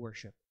act of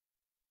worship.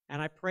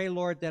 And I pray,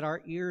 Lord, that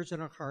our ears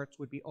and our hearts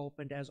would be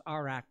opened as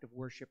our act of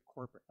worship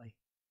corporately.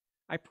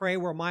 I pray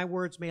where my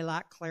words may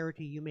lack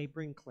clarity, you may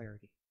bring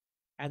clarity,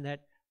 and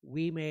that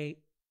we may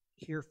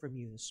hear from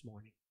you this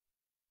morning.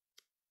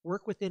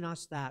 Work within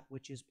us that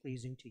which is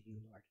pleasing to you,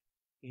 Lord.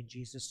 In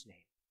Jesus' name,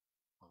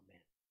 amen.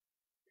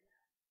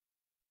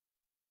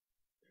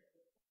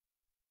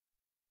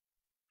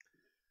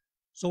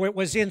 So it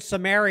was in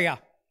Samaria.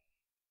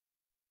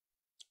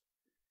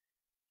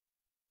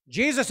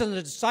 Jesus and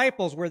the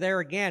disciples were there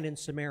again in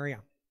Samaria.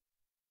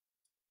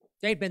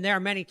 They'd been there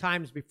many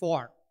times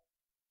before.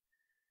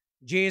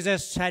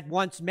 Jesus had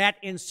once met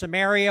in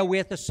Samaria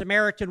with a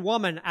Samaritan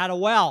woman at a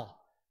well,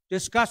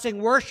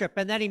 discussing worship,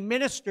 and then he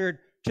ministered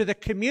to the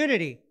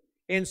community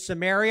in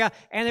Samaria,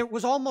 and it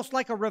was almost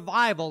like a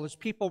revival as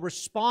people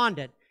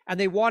responded, and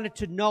they wanted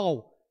to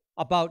know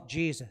about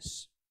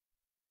Jesus.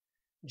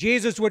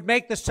 Jesus would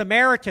make the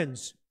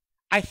Samaritans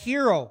a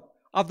hero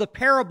of the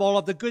parable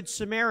of the Good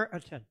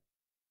Samaritan.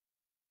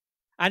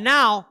 And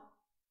now,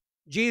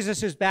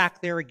 Jesus is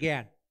back there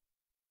again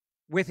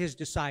with his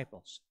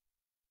disciples.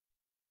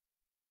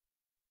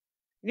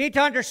 You need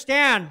to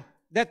understand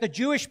that the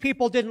Jewish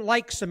people didn't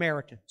like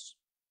Samaritans.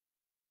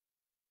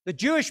 The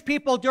Jewish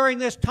people during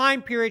this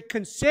time period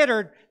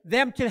considered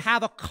them to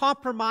have a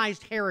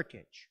compromised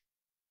heritage.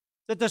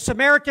 That the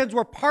Samaritans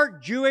were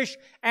part Jewish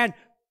and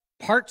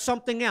part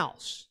something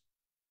else.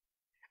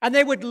 And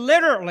they would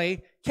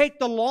literally take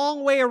the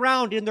long way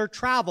around in their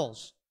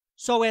travels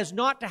so as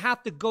not to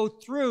have to go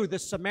through the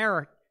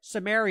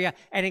Samaria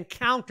and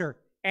encounter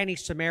any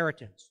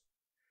Samaritans.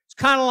 It's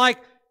kind of like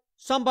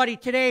somebody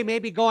today may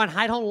be going,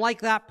 I don't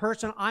like that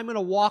person, I'm going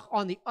to walk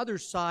on the other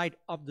side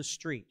of the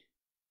street.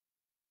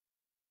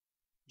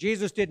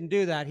 Jesus didn't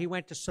do that. He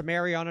went to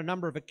Samaria on a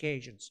number of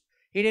occasions.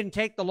 He didn't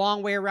take the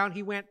long way around.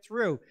 He went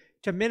through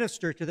to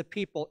minister to the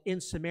people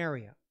in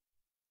Samaria.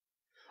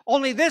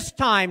 Only this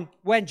time,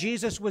 when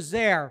Jesus was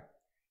there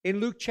in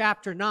Luke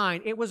chapter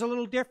 9, it was a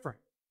little different.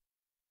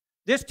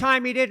 This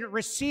time he didn't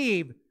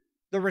receive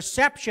the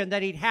reception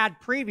that he'd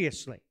had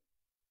previously.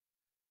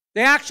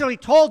 They actually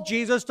told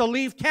Jesus to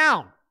leave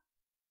town.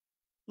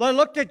 They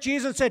looked at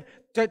Jesus and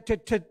said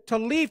to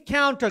leave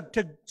town,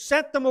 to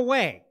send them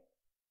away.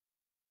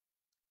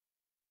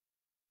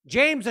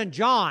 James and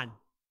John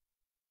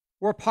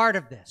were part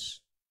of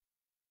this.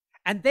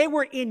 And they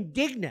were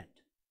indignant.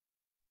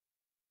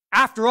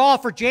 After all,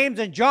 for James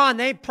and John,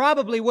 they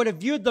probably would have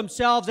viewed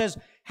themselves as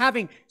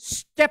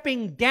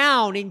stepping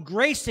down in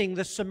gracing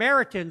the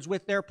Samaritans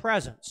with their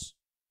presence.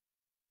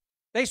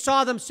 They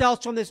saw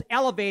themselves from this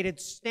elevated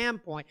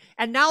standpoint.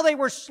 And now they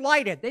were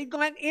slighted. They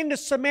went into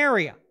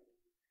Samaria.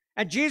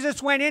 And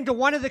Jesus went into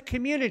one of the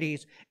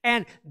communities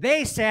and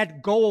they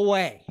said, go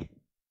away.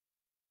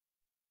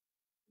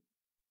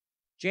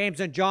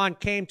 James and John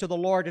came to the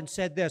Lord and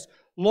said this,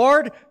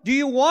 Lord, do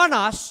you want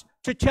us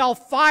to tell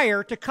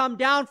fire to come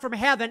down from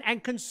heaven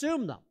and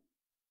consume them?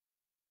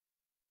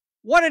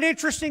 What an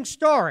interesting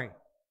story.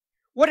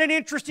 What an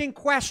interesting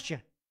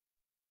question.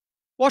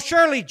 Well,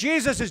 surely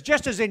Jesus is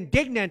just as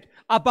indignant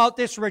about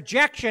this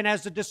rejection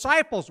as the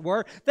disciples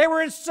were. They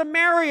were in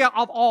Samaria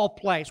of all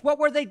places. What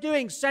were they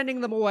doing,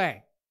 sending them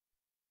away?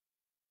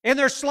 In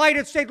their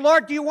slighted state,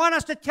 Lord, do you want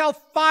us to tell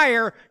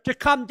fire to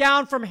come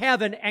down from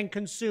heaven and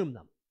consume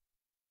them?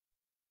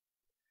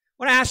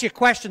 I want to ask you a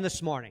question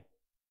this morning.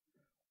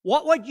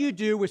 What would you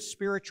do with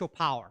spiritual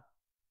power?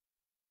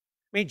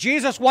 I mean,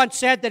 Jesus once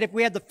said that if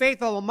we had the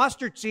faith of a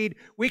mustard seed,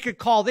 we could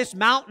call this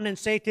mountain and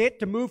say to it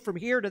to move from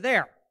here to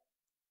there.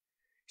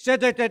 He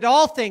said that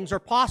all things are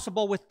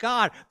possible with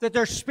God, that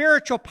there's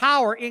spiritual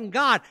power in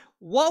God.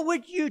 What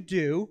would you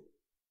do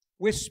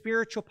with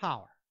spiritual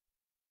power?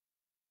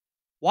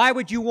 Why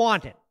would you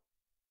want it?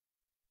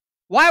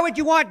 Why would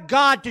you want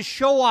God to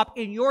show up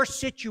in your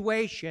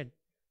situation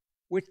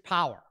with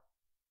power?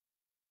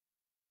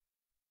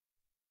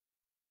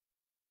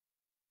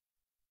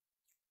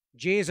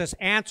 Jesus'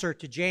 answer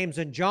to James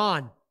and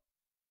John.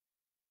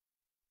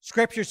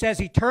 Scripture says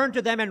he turned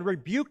to them and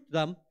rebuked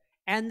them,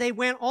 and they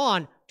went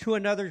on to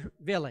another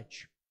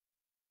village.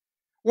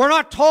 We're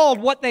not told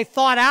what they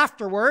thought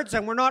afterwards,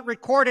 and we're not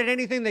recorded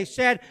anything they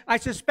said. I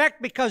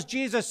suspect because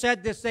Jesus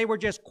said this, they were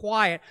just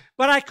quiet.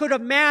 But I could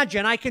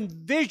imagine, I can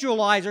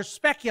visualize or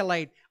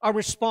speculate a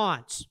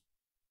response.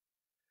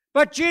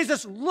 But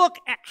Jesus, look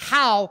at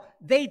how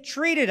they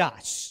treated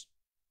us.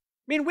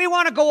 I mean, we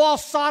want to go all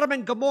Sodom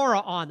and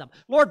Gomorrah on them.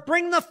 Lord,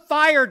 bring the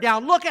fire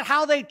down. Look at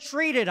how they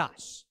treated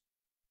us.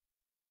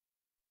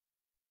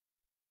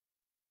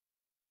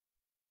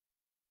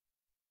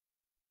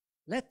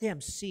 Let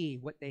them see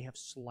what they have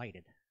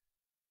slighted.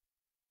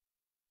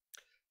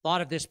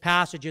 Thought of this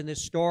passage in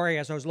this story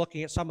as I was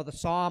looking at some of the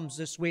Psalms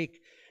this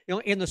week. You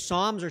know, in the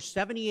Psalms, there's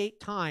 78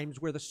 times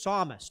where the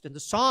psalmist, and the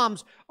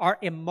Psalms are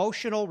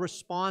emotional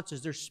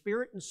responses. They're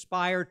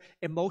spirit-inspired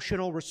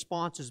emotional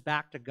responses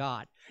back to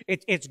God.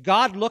 It's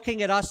God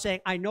looking at us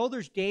saying, I know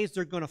there's days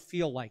they're going to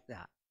feel like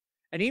that.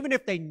 And even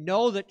if they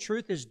know that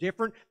truth is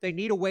different, they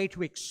need a way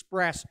to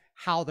express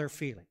how they're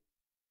feeling.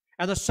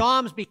 And the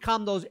Psalms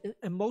become those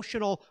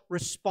emotional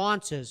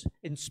responses,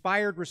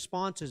 inspired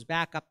responses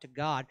back up to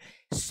God.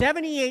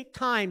 78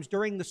 times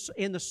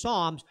in the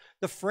Psalms,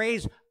 the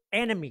phrase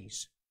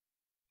enemies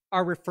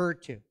are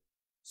referred to.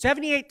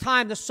 78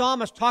 times the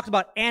psalmist talks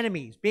about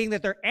enemies, being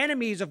that they're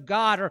enemies of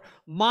God or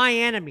my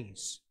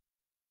enemies.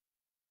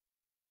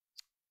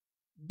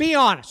 Be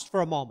honest for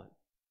a moment.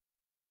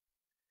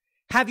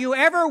 Have you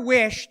ever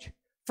wished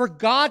for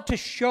God to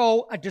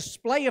show a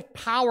display of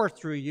power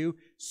through you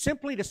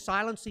simply to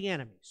silence the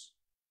enemies?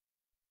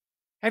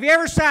 Have you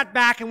ever sat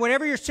back in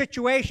whatever your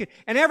situation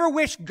and ever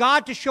wished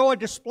God to show a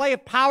display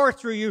of power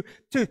through you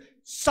to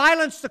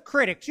silence the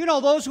critics? You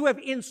know, those who have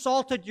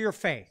insulted your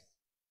faith.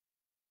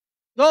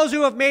 Those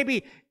who have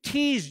maybe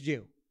teased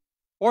you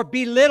or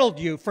belittled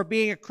you for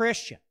being a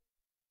Christian.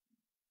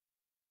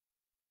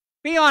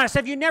 Be honest,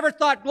 have you never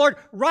thought, Lord,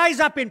 rise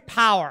up in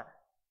power.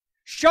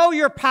 Show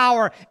your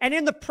power. And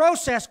in the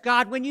process,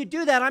 God, when you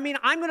do that, I mean,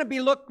 I'm going to be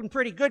looking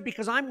pretty good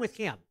because I'm with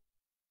Him.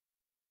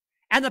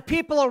 And the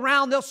people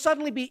around, they'll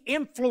suddenly be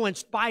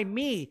influenced by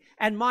me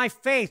and my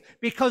faith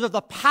because of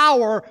the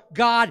power,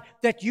 God,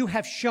 that you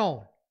have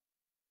shown.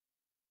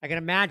 I can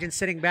imagine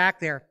sitting back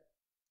there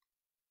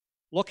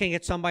looking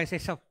at somebody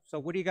and say, so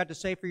what do you got to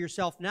say for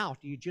yourself now?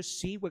 Do you just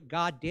see what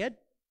God did?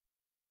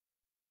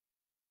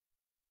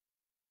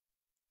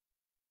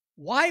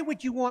 Why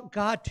would you want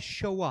God to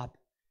show up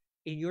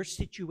in your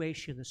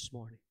situation this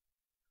morning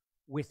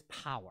with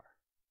power?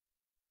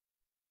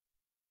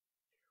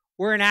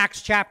 We're in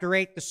Acts chapter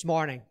 8 this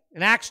morning.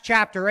 And Acts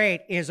chapter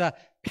 8 is a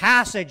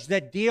passage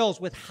that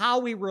deals with how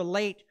we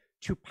relate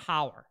to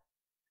power.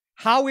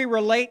 How we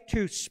relate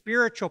to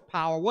spiritual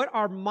power, what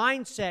our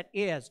mindset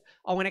is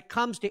when it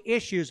comes to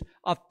issues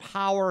of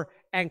power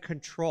and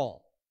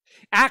control.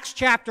 Acts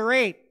chapter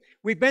 8,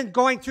 we've been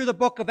going through the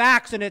book of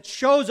Acts, and it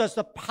shows us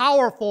the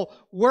powerful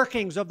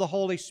workings of the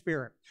Holy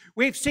Spirit.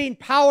 We've seen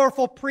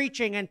powerful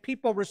preaching and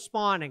people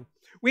responding.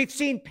 We've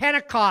seen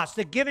Pentecost,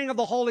 the giving of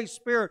the Holy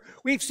Spirit.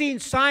 We've seen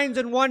signs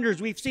and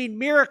wonders. We've seen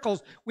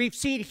miracles. We've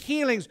seen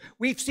healings.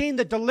 We've seen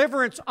the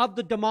deliverance of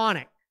the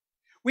demonic.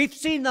 We've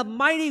seen the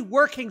mighty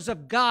workings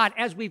of God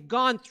as we've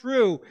gone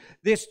through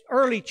this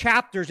early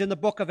chapters in the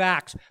book of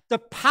Acts. The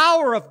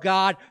power of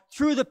God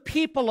through the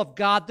people of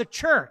God, the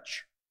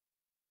church.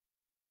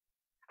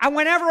 And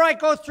whenever I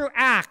go through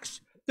Acts,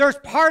 there's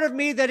part of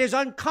me that is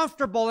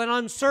uncomfortable and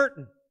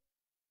uncertain.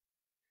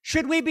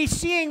 Should we be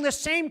seeing the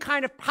same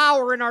kind of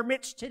power in our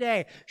midst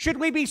today? Should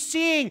we be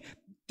seeing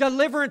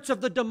deliverance of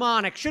the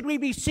demonic? Should we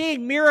be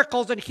seeing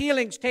miracles and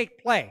healings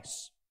take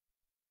place?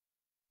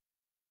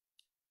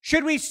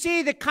 Should we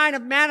see the kind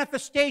of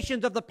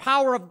manifestations of the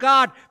power of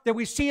God that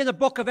we see in the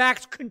book of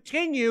Acts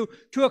continue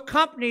to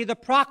accompany the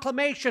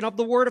proclamation of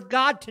the Word of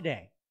God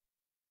today?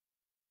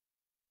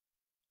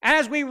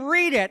 As we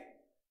read it,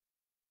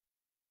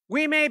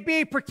 we may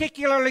be,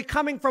 particularly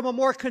coming from a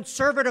more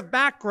conservative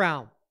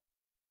background,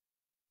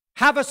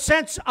 have a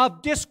sense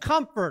of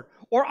discomfort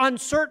or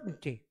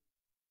uncertainty.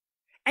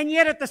 And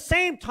yet at the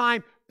same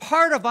time,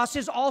 part of us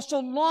is also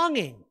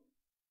longing.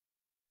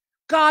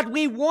 God,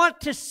 we want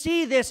to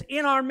see this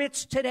in our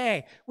midst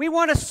today. We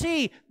want to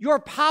see your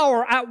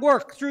power at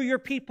work through your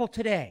people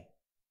today.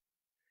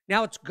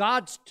 Now it's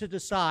God's to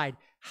decide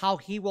how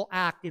He will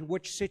act in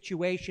which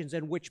situations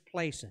and which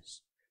places.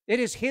 It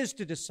is His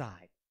to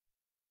decide.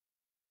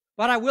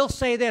 But I will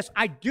say this,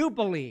 I do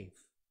believe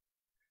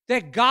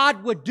that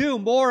God would do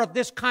more of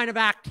this kind of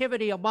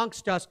activity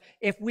amongst us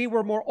if we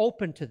were more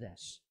open to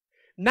this.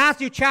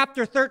 Matthew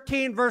chapter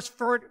 13, verse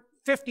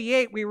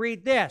 58, we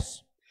read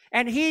this.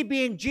 And He,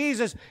 being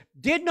Jesus,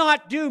 did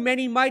not do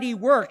many mighty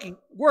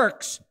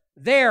works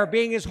there,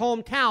 being His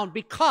hometown,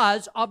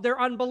 because of their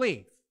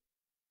unbelief.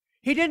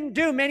 He didn't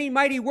do many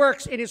mighty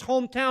works in His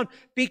hometown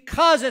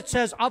because, it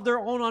says, of their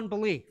own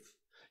unbelief.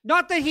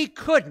 Not that He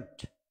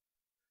couldn't.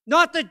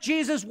 Not that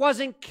Jesus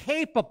wasn't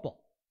capable.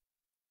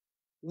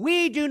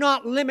 We do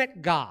not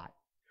limit God.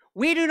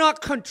 We do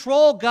not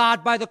control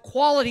God by the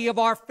quality of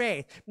our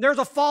faith. There's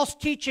a false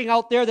teaching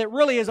out there that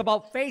really is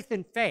about faith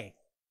in faith.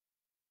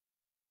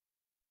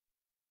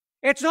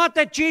 It's not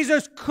that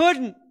Jesus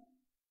couldn't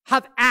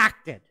have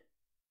acted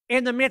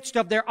in the midst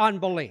of their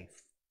unbelief.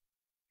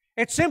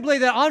 It's simply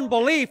that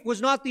unbelief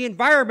was not the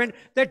environment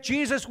that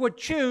Jesus would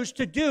choose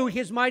to do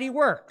His mighty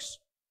works.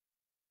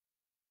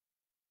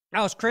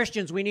 Now, as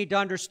Christians, we need to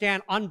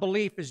understand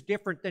unbelief is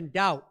different than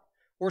doubt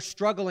or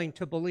struggling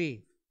to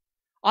believe.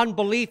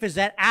 Unbelief is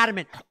that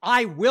adamant,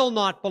 I will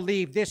not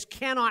believe, this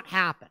cannot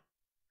happen.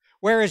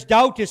 Whereas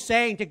doubt is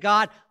saying to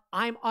God,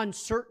 I'm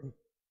uncertain,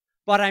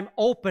 but I'm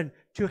open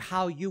to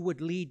how you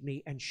would lead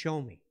me and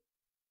show me.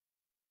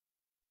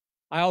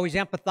 I always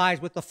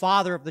empathize with the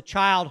father of the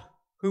child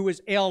who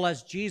was ill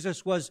as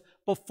Jesus was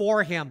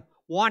before him,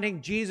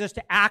 wanting Jesus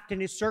to act in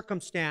his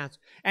circumstance.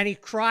 And he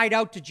cried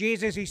out to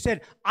Jesus. He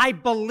said, I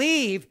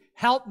believe,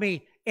 help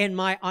me in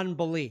my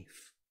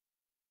unbelief.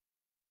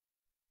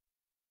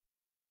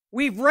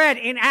 We've read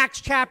in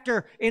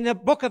in the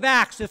book of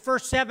Acts, the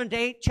first 7 to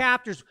 8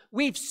 chapters,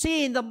 we've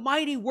seen the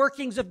mighty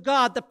workings of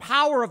God, the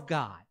power of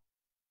God.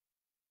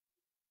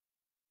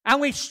 And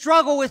we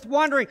struggle with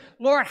wondering,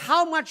 Lord,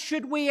 how much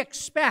should we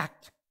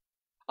expect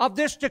of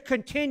this to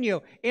continue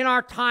in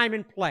our time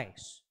and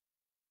place?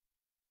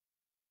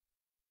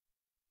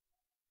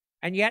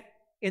 And yet,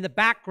 in the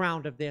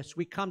background of this,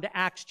 we come to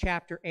Acts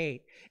chapter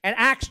 8. And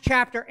Acts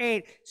chapter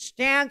 8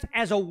 stands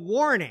as a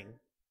warning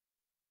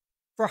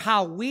for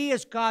how we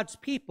as God's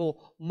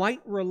people might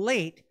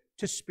relate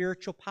to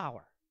spiritual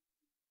power.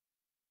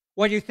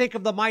 When you think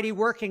of the mighty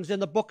workings in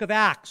the book of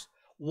Acts,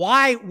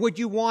 why would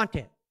you want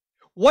it?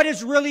 What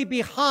is really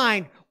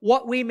behind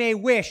what we may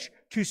wish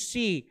to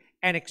see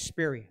and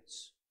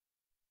experience?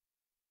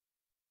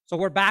 So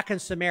we're back in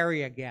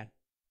Samaria again.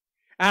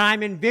 And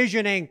I'm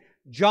envisioning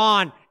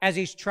John as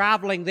he's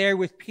traveling there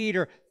with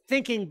Peter,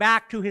 thinking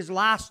back to his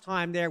last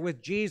time there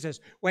with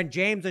Jesus when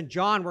James and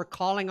John were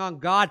calling on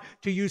God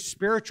to use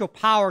spiritual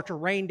power to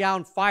rain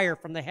down fire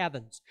from the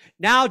heavens.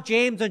 Now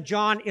James and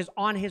John is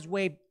on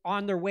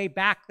their way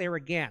back there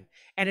again.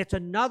 And it's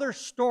another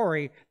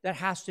story that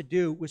has to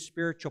do with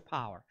spiritual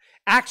power.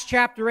 Acts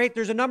chapter 8,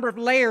 there's a number of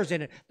layers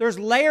in it. There's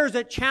layers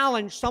that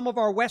challenge some of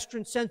our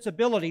Western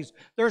sensibilities.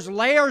 There's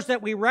layers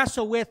that we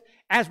wrestle with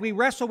as we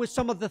wrestle with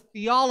some of the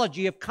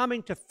theology of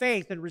coming to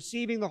faith and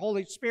receiving the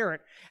Holy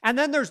Spirit. And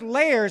then there's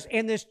layers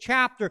in this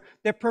chapter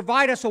that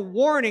provide us a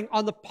warning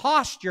on the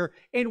posture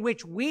in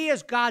which we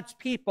as God's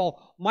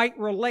people might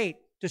relate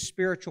to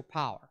spiritual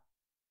power.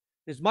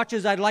 As much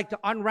as I'd like to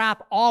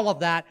unwrap all of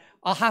that,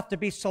 I'll have to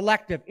be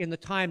selective in the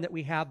time that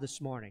we have this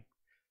morning.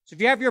 So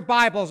if you have your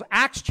Bibles,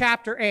 Acts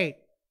chapter 8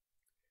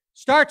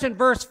 starts in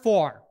verse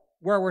 4,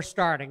 where we're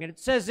starting. And it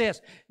says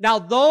this, now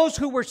those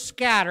who were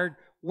scattered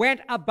went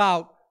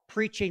about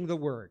preaching the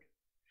word.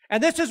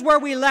 And this is where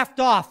we left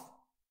off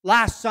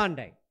last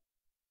Sunday.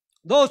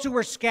 Those who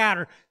were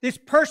scattered, this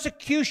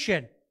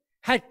persecution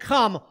had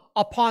come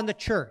upon the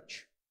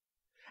church.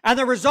 And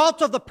the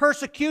result of the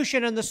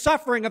persecution and the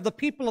suffering of the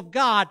people of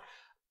God,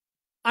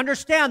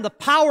 understand the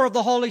power of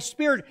the Holy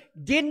Spirit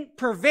didn't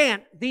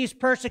prevent these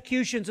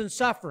persecutions and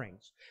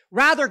sufferings.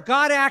 Rather,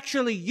 God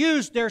actually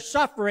used their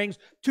sufferings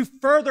to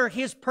further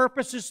his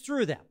purposes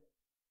through them.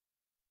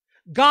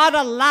 God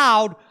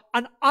allowed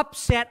an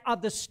upset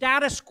of the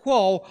status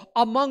quo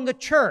among the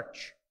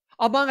church,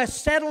 among a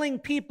settling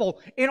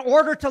people, in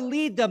order to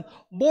lead them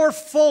more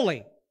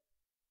fully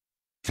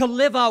to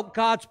live out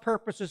God's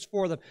purposes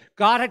for them.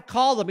 God had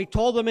called them. He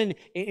told them,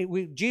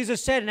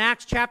 Jesus said in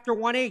Acts chapter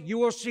 1:8, you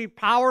will receive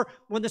power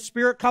when the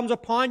Spirit comes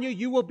upon you.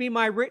 You will be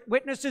my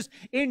witnesses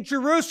in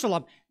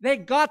Jerusalem. They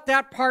got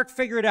that part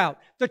figured out.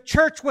 The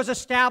church was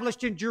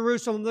established in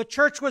Jerusalem. The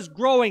church was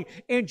growing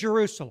in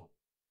Jerusalem.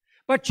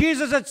 But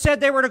Jesus had said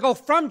they were to go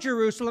from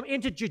Jerusalem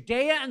into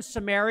Judea and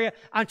Samaria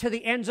unto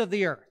the ends of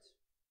the earth.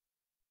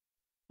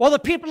 Well, the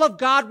people of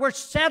God were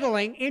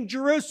settling in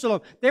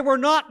Jerusalem. They were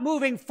not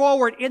moving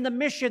forward in the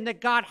mission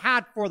that God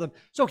had for them.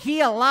 So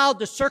he allowed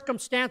the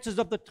circumstances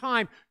of the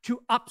time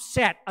to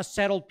upset a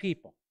settled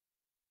people.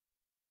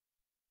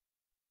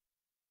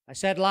 I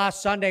said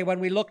last Sunday,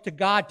 when we look to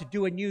God to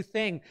do a new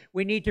thing,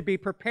 we need to be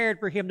prepared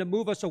for him to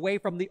move us away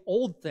from the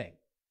old thing,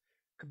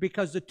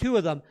 because the two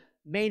of them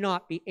may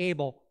not be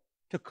able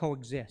to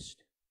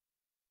coexist.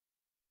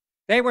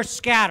 They were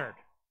scattered.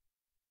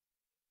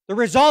 The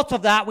result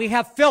of that, we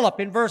have Philip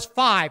in verse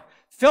 5.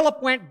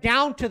 Philip went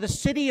down to the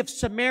city of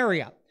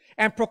Samaria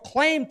and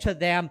proclaimed to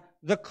them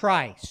the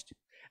Christ.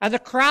 And the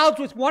crowds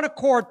with one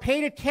accord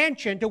paid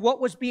attention to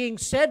what was being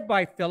said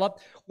by Philip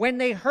when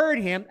they heard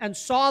him and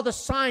saw the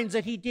signs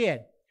that he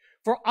did.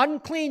 For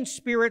unclean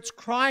spirits,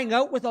 crying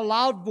out with a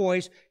loud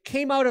voice,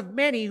 came out of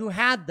many who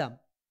had them.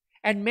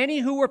 And many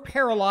who were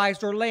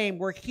paralyzed or lame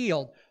were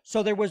healed.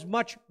 So there was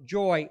much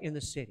joy in the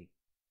city.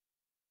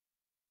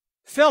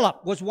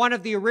 Philip was one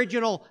of the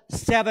original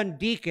 7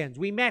 deacons.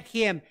 We met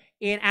him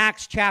in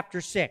Acts chapter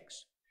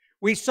 6.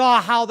 We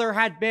saw how there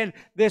had been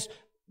this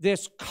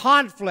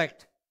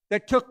conflict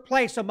that took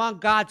place among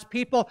God's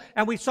people,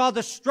 and we saw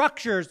the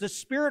structures, the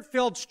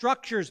Spirit-filled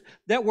structures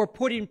that were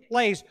put in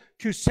place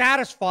to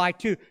satisfy,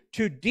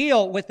 to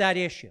deal with that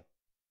issue.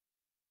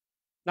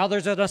 Now,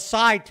 there's an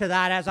aside to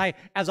that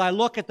as I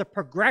look at the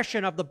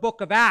progression of the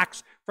book of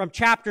Acts from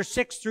chapter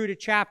 6 through to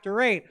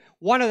chapter 8.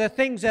 One of the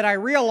things that I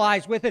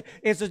realize with it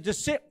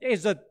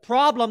is a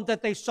problem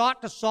that they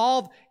sought to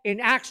solve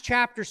in Acts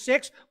chapter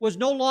 6 was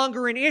no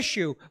longer an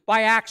issue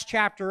by Acts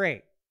chapter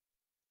 8.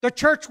 The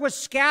church was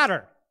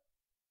scattered.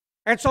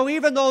 And so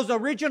even those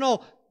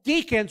original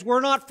deacons were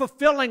not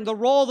fulfilling the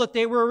role that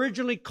they were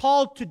originally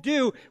called to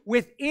do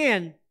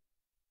within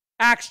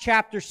Acts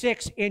chapter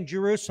 6 in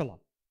Jerusalem.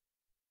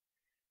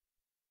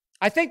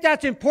 I think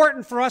that's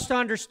important for us to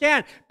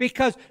understand,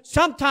 because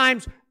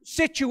sometimes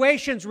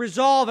situations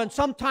resolve and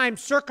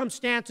sometimes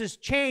circumstances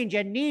change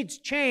and needs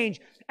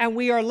change, and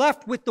we are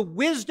left with the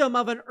wisdom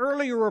of an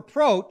earlier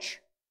approach.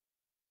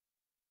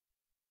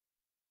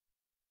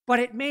 But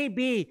it may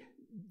be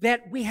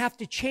that we have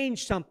to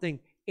change something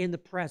in the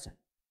present.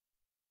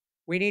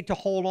 We need to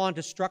hold on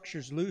to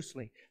structures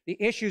loosely. The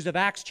issues of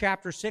Acts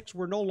chapter 6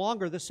 were no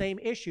longer the same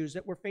issues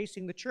that were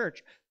facing the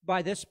church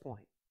by this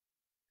point.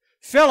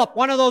 Philip,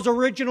 one of those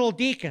original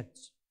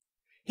deacons,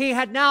 he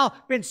had now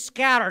been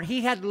scattered.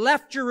 He had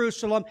left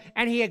Jerusalem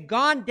and he had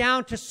gone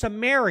down to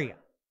Samaria,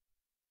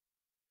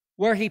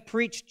 where he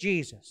preached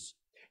Jesus.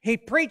 He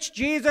preached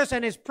Jesus,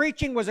 and his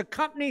preaching was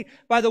accompanied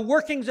by the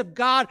workings of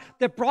God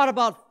that brought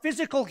about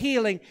physical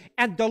healing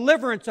and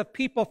deliverance of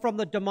people from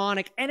the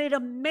demonic, and it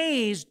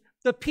amazed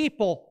the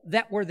people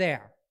that were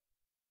there.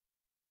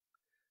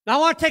 Now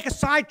I want to take a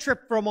side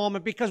trip for a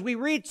moment, because we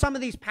read some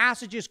of these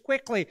passages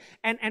quickly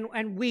and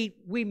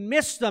we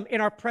miss them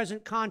in our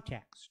present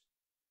context.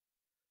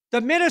 The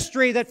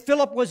ministry that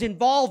Philip was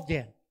involved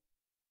in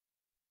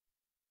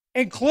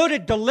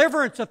included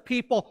deliverance of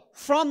people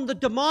from the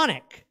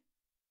demonic.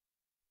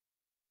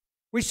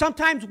 We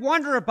sometimes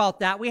wonder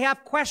about that. We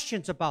have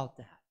questions about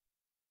that.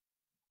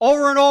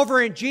 Over and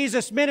over in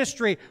Jesus'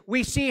 ministry,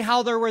 we see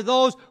how there were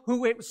those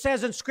who, it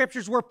says in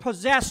Scriptures, were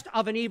possessed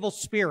of an evil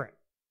spirit.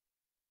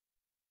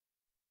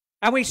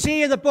 And we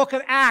see in the book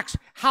of Acts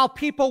how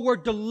people were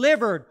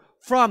delivered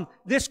from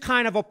this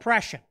kind of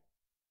oppression.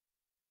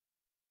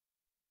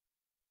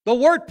 The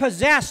word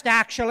possessed,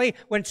 actually,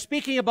 when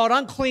speaking about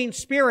unclean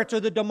spirits or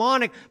the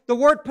demonic, the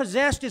word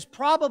possessed is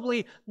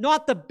probably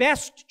not the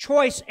best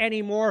choice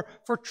anymore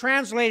for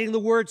translating the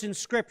words in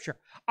Scripture.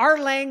 Our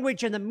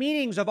language and the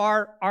meanings of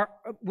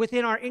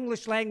within our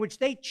English language,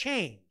 they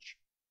change.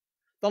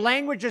 The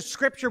language that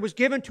Scripture was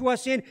given to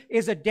us in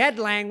is a dead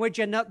language,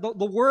 and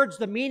the words,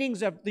 the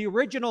meanings of the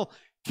original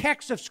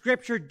text of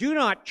Scripture do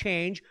not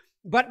change,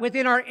 but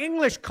within our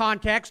English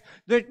context,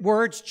 the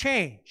words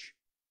change.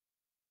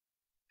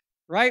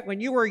 Right?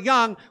 When you were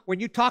young, when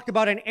you talked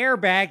about an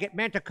airbag, it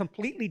meant a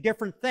completely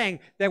different thing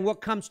than what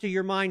comes to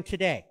your mind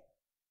today.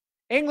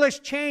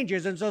 English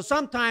changes, and so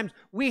sometimes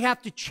we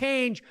have to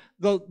change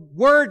the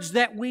words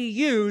that we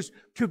use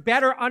to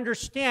better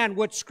understand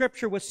what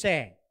Scripture was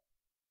saying.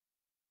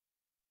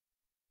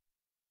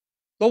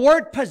 The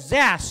word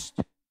possessed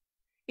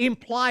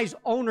implies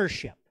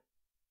ownership.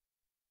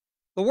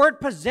 The word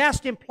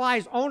possessed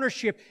implies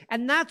ownership,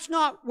 and that's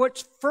not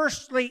what's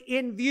firstly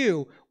in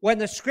view when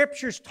the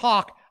Scriptures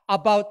talk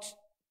about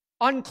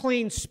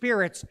unclean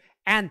spirits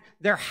and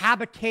their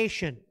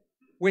habitation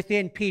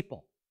within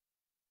people.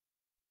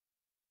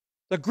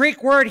 The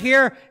Greek word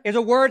here is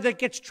a word that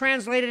gets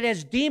translated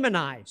as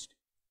demonized.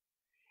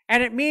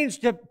 And it means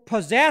to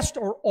possessed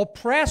or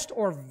oppressed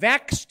or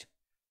vexed.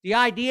 The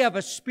idea of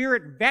a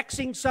spirit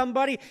vexing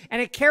somebody.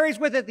 And it carries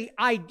with it the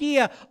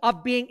idea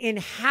of being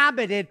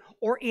inhabited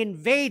or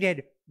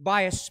invaded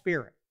by a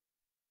spirit.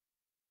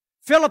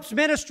 Philip's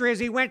ministry, as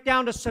he went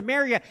down to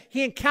Samaria,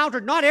 he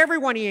encountered, not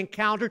everyone he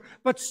encountered,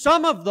 but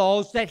some of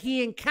those that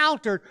he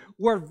encountered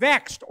were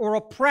vexed or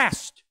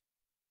oppressed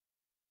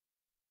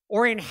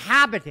or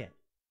inhabited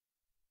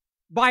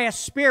by a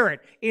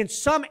spirit in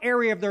some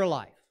area of their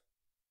life.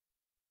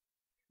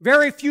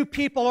 Very few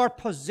people are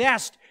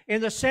possessed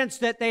in the sense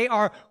that they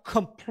are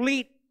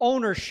complete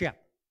ownership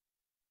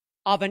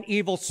of an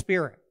evil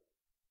spirit.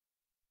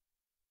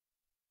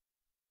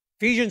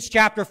 Ephesians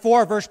chapter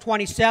 4, verse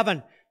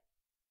 27,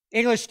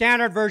 English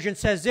Standard Version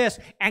says this,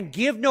 and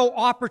give no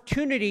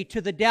opportunity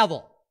to the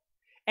devil.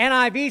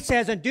 NIV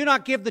says, and do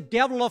not give the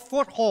devil a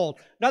foothold.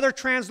 Another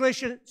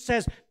translation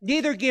says,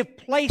 neither give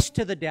place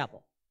to the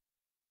devil.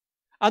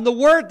 And the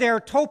word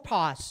there,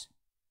 topos,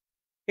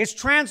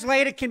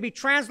 can be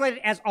translated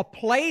as a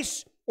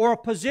place or a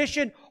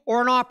position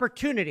or an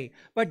opportunity.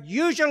 But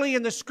usually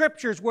in the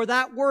Scriptures where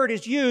that word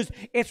is used,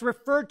 it's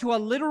referred to a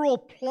literal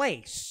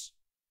place,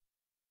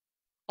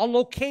 a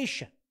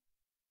location.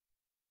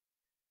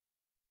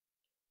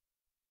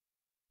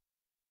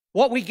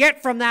 What we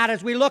get from that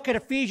as we look at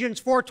Ephesians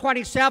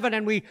 4:27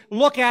 and we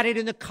look at it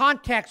in the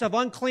context of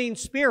unclean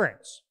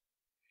spirits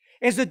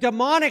is the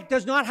demonic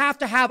does not have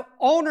to have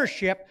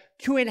ownership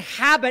to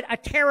inhabit a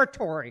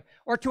territory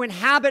or to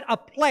inhabit a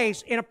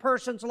place in a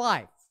person's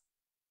life.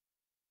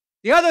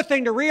 The other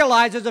thing to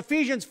realize is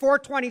Ephesians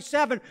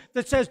 4:27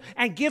 that says,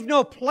 and give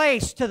no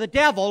place to the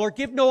devil or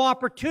give no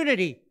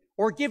opportunity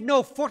or give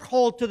no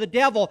foothold to the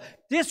devil.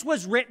 This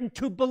was written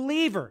to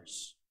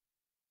believers.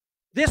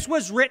 This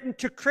was written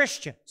to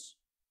Christians.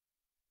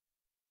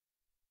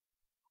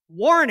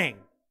 Warning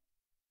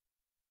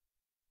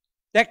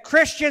that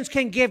Christians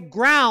can give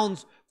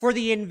grounds for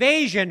the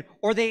invasion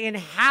or the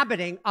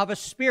inhabiting of a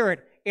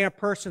spirit in a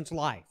person's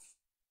life.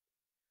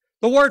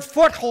 The word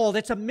foothold,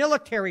 it's a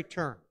military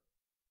term.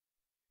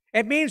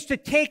 It means to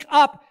take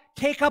up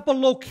a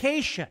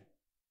location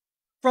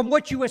from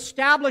which you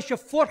establish a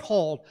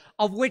foothold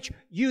of which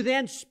you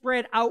then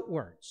spread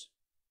outwards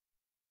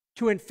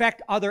to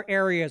infect other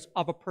areas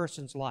of a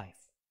person's life.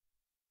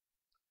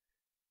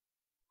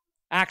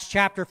 Acts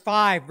chapter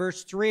 5,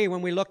 verse 3,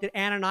 when we looked at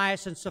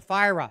Ananias and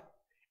Sapphira.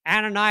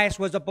 Ananias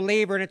was a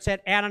believer, and it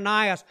said,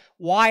 Ananias,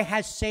 why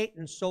has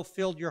Satan so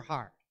filled your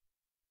heart?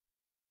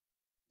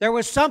 There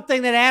was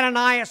something that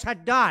Ananias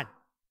had done.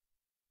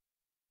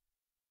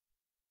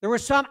 There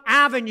was some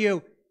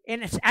avenue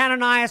in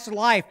Ananias'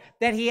 life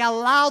that he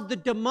allowed the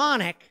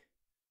demonic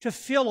to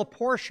fill a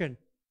portion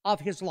of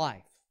his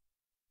life.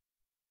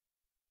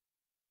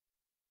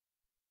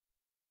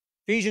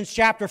 Ephesians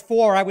chapter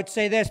 4, I would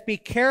say this, be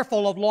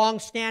careful of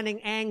long-standing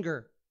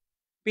anger.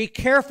 Be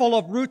careful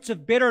of roots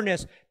of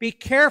bitterness. Be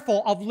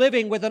careful of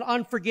living with an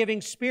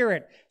unforgiving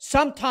spirit.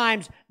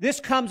 Sometimes this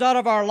comes out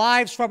of our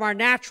lives from our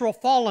natural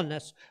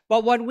fallenness,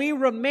 but when we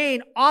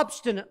remain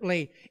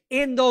obstinately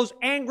in those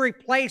angry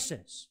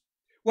places,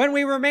 when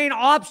we remain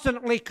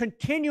obstinately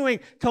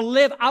continuing to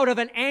live out of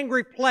an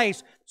angry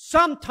place,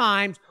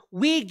 sometimes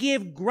we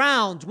give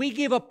grounds, we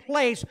give a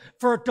place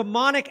for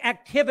demonic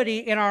activity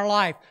in our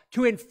life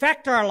to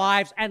infect our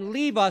lives and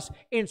leave us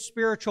in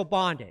spiritual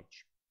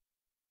bondage.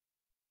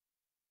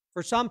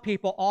 For some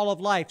people, all of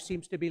life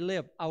seems to be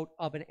lived out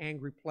of an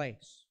angry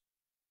place.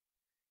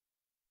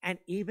 And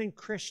even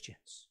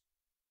Christians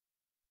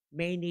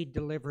may need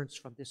deliverance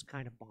from this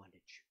kind of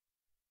bondage.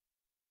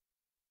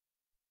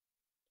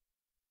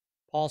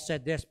 Paul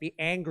said this, be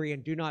angry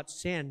and do not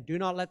sin. Do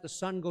not let the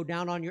sun go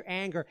down on your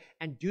anger,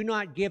 and do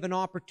not give an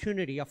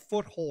opportunity, a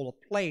foothold,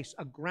 a place,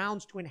 a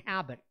grounds to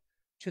inhabit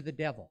to the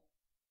devil.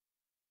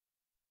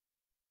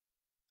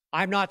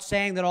 I'm not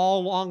saying that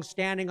all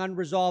long-standing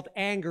unresolved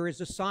anger is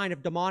a sign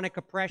of demonic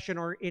oppression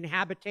or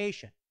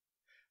inhabitation.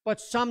 But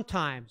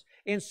sometimes,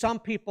 in some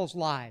people's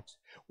lives,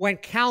 when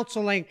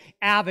counseling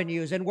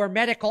avenues and where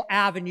medical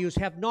avenues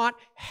have not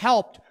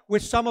helped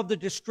with some of the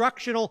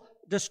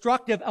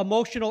destructive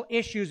emotional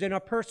issues in a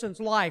person's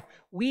life,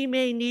 we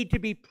may need to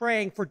be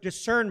praying for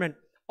discernment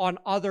on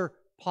other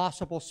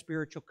possible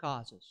spiritual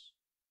causes.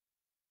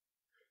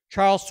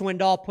 Charles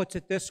Swindoll puts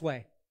it this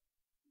way.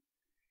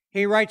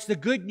 He writes, the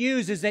good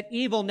news is that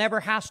evil never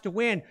has to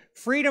win.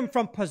 Freedom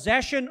from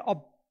possession,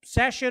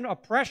 obsession,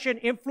 oppression,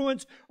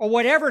 influence, or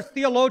whatever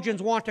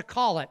theologians want to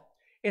call it,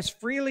 is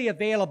freely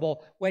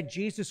available when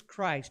Jesus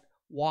Christ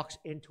walks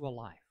into a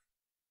life.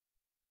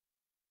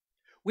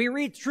 We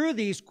read through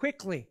these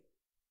quickly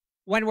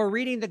when we're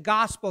reading the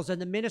Gospels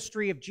and the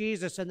ministry of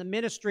Jesus and the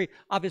ministry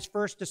of his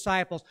first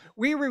disciples.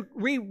 We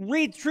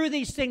read through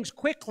these things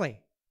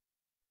quickly.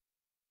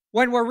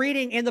 When we're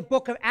reading in the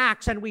book of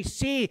Acts and we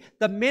see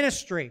the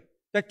ministry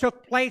that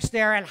took place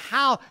there and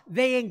how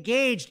they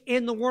engaged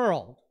in the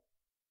world,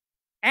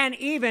 and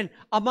even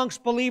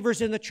amongst believers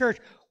in the church,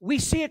 we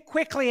see it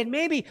quickly and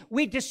maybe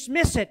we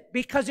dismiss it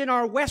because in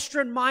our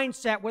Western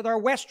mindset, with our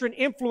Western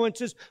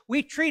influences,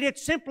 we treat it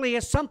simply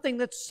as something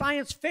that's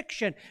science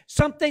fiction,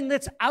 something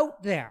that's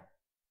out there.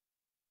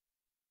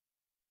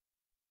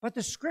 But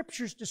the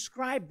Scriptures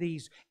describe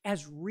these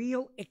as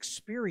real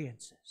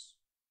experiences.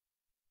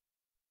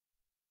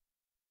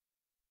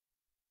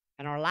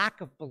 And our lack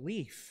of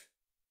belief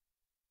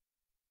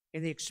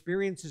in the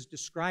experiences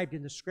described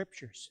in the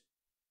Scriptures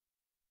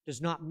does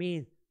not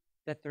mean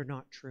that they're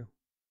not true.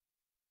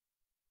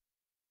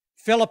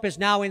 Philip is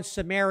now in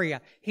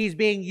Samaria. He's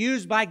being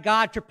used by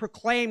God to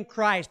proclaim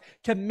Christ,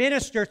 to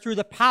minister through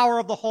the power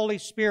of the Holy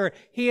Spirit.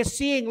 He is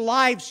seeing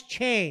lives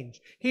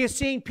change. He is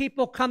seeing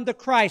people come to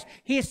Christ.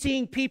 He is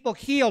seeing people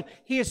healed.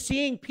 He is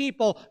seeing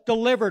people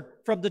delivered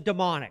from the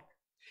demonic.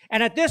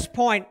 And at this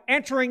point,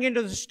 entering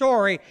into the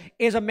story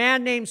is a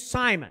man named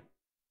Simon.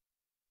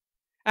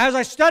 As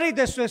I studied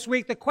this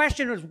week, the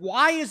question is,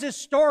 why is this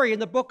story in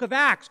the book of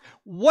Acts?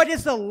 What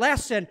is the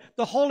lesson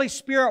the Holy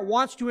Spirit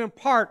wants to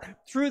impart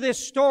through this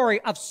story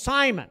of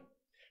Simon?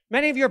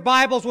 Many of your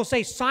Bibles will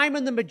say,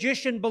 Simon the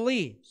magician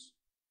believes.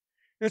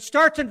 It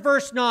starts in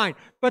verse 9.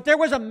 But there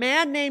was a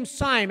man named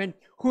Simon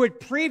who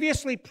had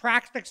previously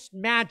practiced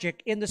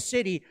magic in the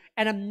city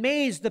and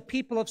amazed the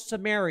people of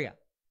Samaria,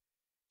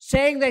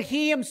 saying that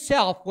he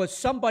himself was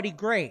somebody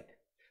great.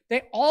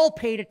 They all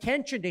paid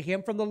attention to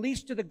him, from the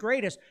least to the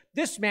greatest.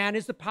 This man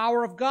is the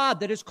power of God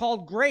that is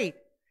called great.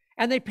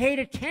 And they paid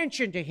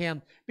attention to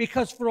him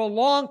because for a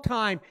long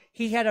time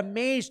he had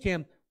amazed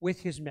him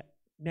with his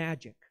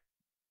magic.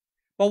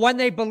 But when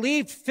they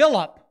believed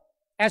Philip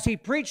as he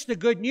preached the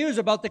good news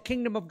about the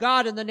kingdom of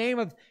God in the name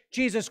of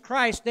Jesus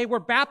Christ, they were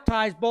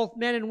baptized, both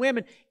men and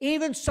women.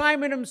 Even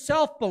Simon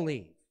himself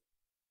believed.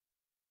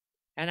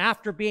 And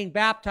after being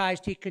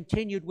baptized, he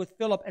continued with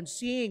Philip, and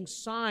seeing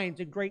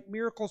signs and great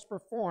miracles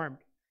performed,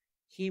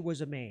 he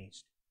was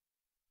amazed.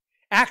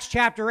 Acts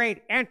chapter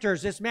 8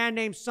 enters this man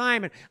named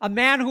Simon, a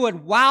man who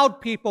had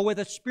wowed people with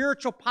a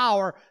spiritual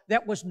power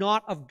that was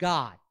not of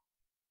God.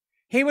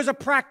 He was a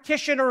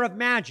practitioner of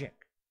magic.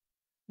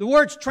 The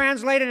word's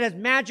translated as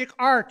magic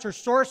arts or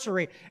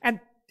sorcery.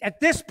 And at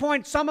this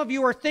point, some of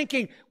you are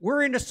thinking,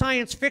 we're into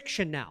science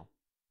fiction now.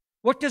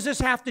 What does this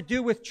have to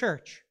do with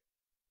church?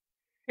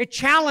 It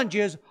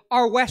challenges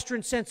our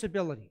Western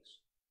sensibilities.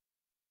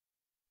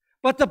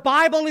 But the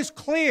Bible is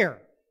clear.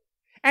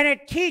 And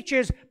it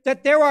teaches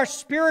that there are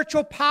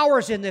spiritual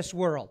powers in this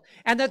world,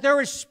 and that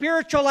there is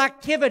spiritual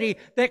activity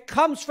that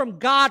comes from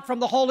God, from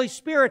the Holy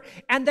Spirit,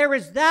 and there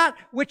is that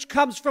which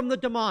comes from the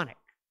demonic.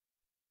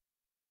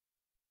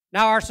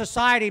 Now, our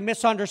society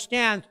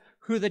misunderstands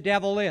who the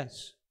devil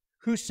is,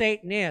 who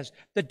Satan is.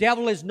 The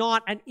devil is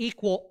not an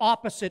equal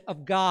opposite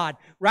of God.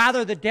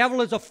 Rather, the devil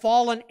is a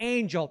fallen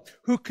angel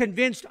who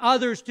convinced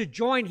others to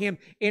join him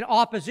in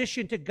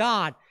opposition to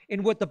God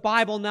in what the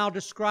Bible now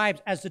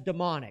describes as the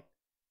demonic.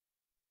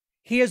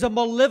 He is a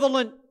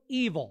malevolent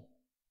evil,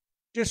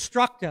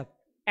 destructive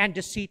and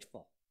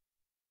deceitful.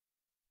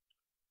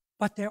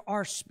 But there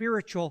are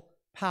spiritual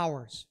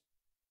powers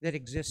that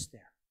exist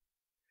there.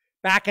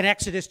 Back in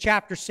Exodus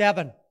chapter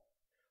 7,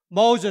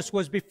 Moses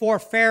was before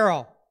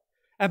Pharaoh.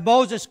 And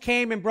Moses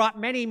came and brought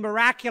many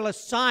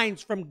miraculous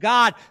signs from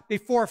God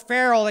before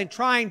Pharaoh and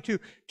trying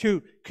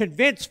to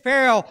convince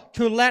Pharaoh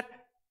to let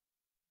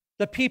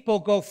the people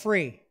go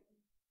free.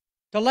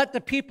 To let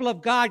the people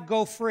of God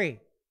go free.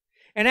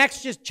 In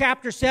Exodus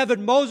chapter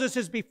 7, Moses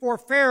is before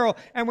Pharaoh,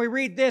 and we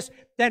read this,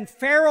 "Then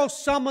Pharaoh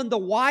summoned the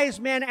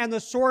wise men and the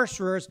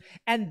sorcerers,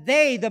 and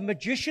they, the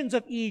magicians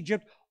of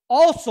Egypt,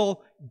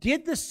 also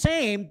did the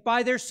same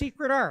by their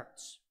secret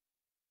arts."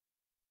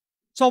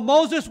 So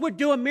Moses would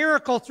do a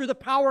miracle through the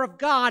power of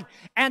God,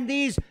 and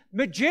these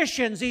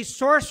magicians, these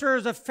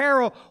sorcerers of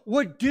Pharaoh,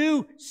 would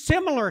do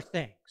similar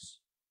things.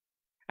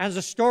 As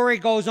the story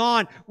goes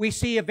on, we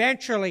see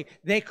eventually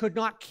they could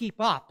not keep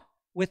up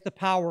with the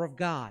power of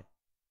God.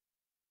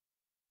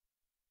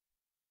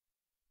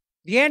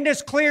 The end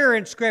is clear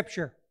in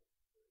Scripture.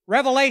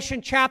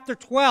 Revelation chapter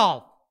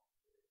 12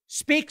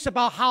 speaks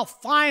about how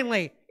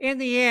finally, in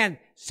the end,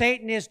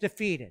 Satan is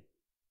defeated.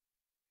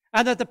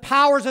 And that the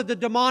powers of the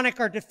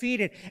demonic are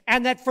defeated.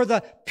 And that for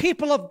the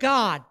people of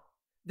God,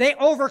 they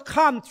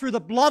overcome through the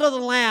blood of the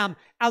Lamb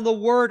and the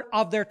word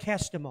of their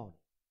testimony.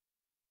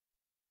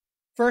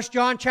 1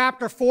 John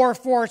chapter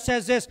 4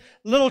 says this,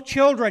 "Little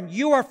children,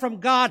 you are from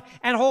God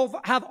and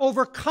have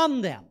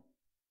overcome them."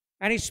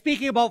 And he's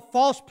speaking about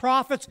false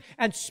prophets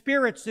and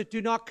spirits that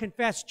do not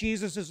confess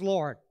Jesus as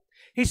Lord.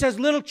 He says,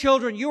 "Little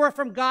children, you are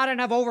from God and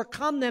have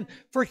overcome them,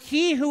 for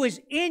he who is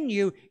in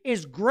you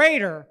is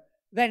greater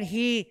than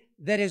he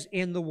that is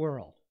in the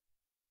world."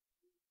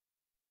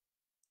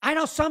 I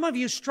know some of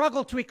you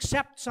struggle to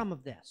accept some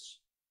of this.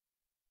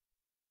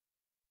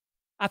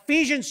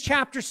 Ephesians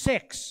chapter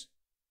 6,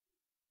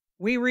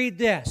 we read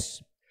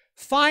this,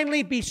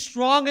 "Finally be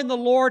strong in the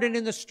Lord and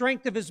in the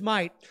strength of his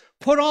might.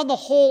 Put on the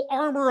whole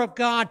armor of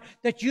God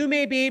that you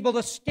may be able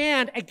to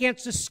stand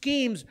against the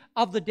schemes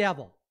of the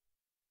devil."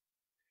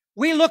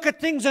 We look at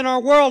things in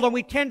our world and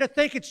we tend to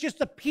think it's just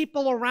the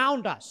people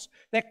around us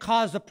that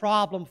cause the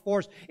problem for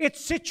us. It's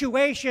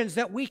situations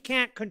that we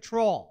can't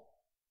control.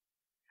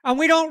 And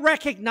we don't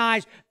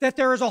recognize that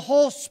there is a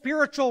whole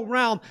spiritual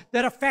realm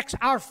that affects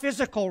our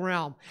physical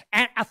realm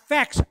and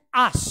affects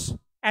us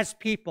as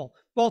people,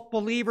 both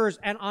believers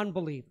and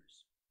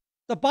unbelievers.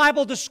 The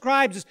Bible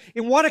describes this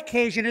in one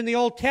occasion in the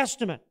Old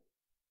Testament.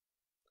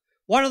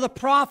 One of the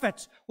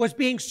prophets was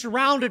being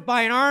surrounded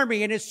by an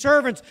army and his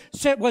servants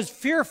was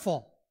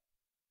fearful.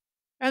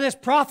 And this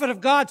prophet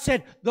of God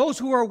said, "Those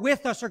who are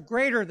with us are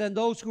greater than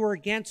those who are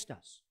against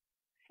us."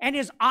 And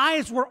his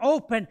eyes were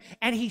open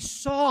and he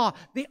saw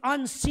the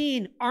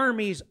unseen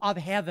armies of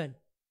heaven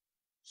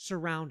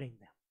surrounding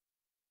them.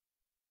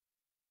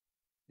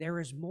 There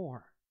is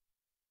more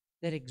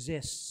that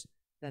exists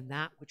than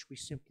that which we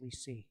simply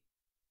see.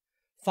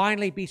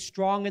 "Finally, be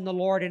strong in the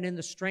Lord and in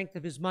the strength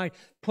of his might.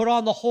 Put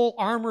on the whole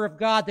armor of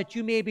God that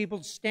you may be able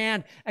to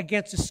stand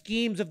against the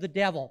schemes of the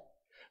devil.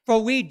 For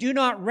we do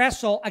not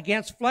wrestle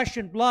against flesh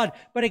and blood,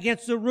 but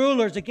against the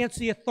rulers, against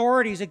the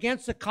authorities,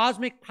 against the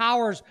cosmic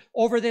powers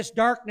over this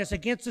darkness,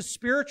 against the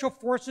spiritual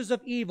forces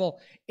of evil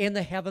in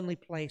the heavenly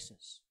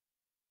places."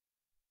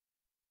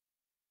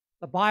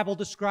 The Bible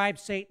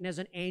describes Satan as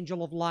an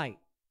angel of light.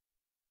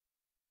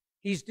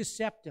 He's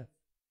deceptive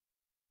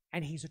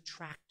and he's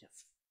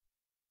attractive.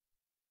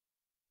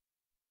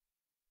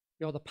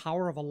 You know, the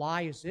power of a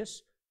lie is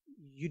this: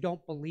 you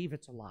don't believe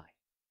it's a lie.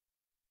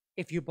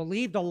 If you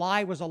believed a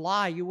lie was a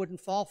lie, you wouldn't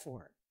fall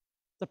for it.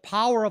 The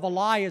power of a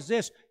lie is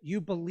this: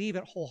 you believe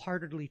it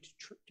wholeheartedly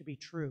to be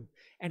true.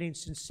 And in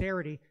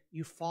sincerity,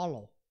 you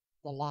follow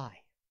the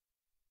lie.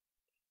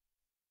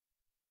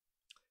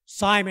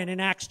 Simon in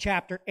Acts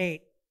chapter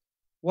 8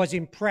 was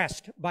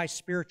impressed by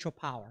spiritual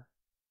power.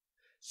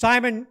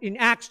 Simon in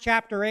Acts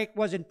chapter 8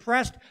 was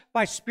impressed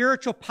by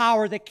spiritual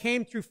power that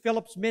came through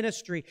Philip's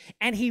ministry,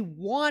 and he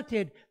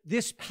wanted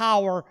this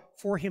power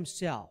for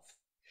himself.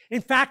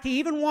 In fact, he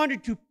even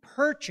wanted to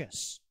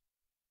purchase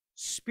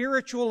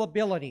spiritual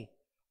ability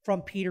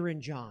from Peter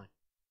and John.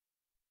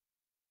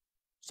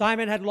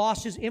 Simon had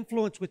lost his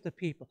influence with the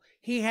people.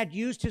 He had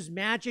used his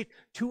magic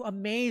to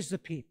amaze the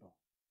people.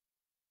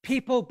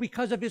 People,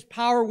 because of his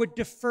power, would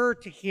defer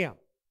to him.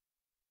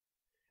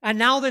 And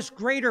now this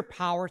greater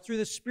power through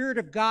the Spirit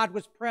of God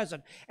was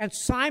present, and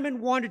Simon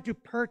wanted to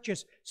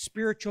purchase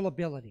spiritual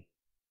ability.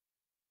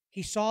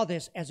 He saw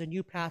this as a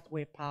new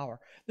pathway of power.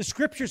 The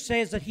Scripture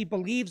says that he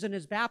believes and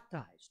is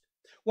baptized.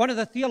 One of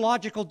the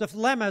theological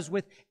dilemmas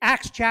with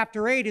Acts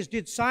chapter 8 is,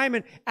 did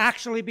Simon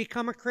actually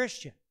become a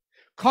Christian?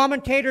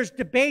 Commentators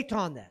debate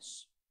on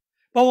this.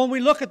 But when we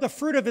look at the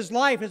fruit of his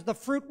life, the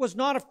fruit was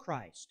not of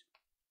Christ.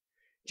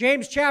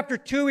 James chapter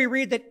 2, we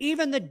read that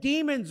even the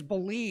demons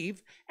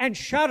believe and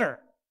shudder.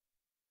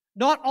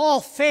 Not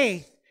all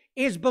faith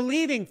is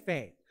believing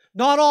faith.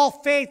 Not all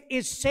faith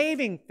is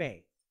saving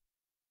faith.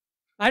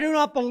 I do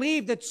not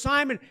believe that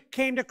Simon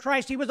came to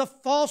Christ. He was a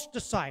false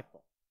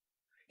disciple.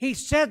 He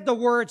said the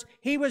words,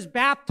 he was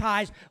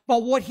baptized,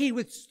 but what he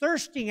was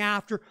thirsting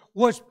after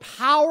was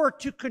power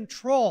to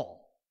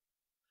control,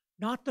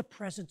 not the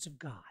presence of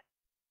God.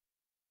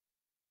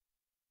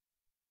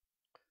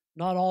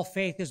 Not all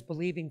faith is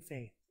believing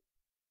faith.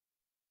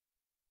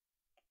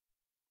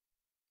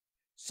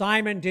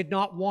 Simon did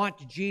not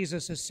want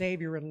Jesus as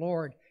Savior and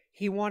Lord.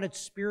 He wanted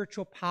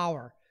spiritual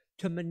power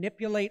to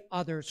manipulate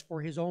others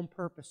for his own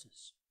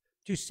purposes,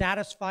 to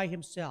satisfy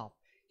himself.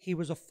 He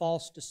was a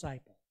false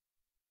disciple.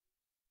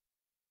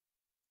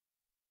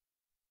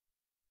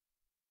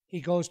 He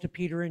goes to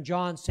Peter and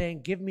John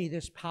saying, give me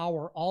this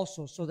power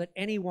also, so that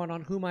anyone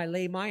on whom I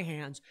lay my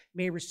hands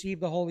may receive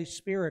the Holy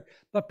Spirit.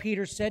 But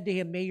Peter said to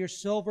him, may your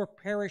silver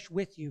perish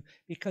with you,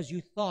 because you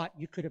thought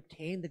you could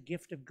obtain the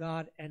gift of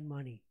God and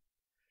money.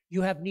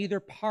 You have neither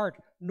part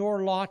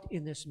nor lot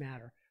in this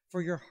matter,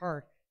 for your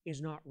heart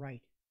is not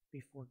right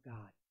before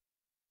God.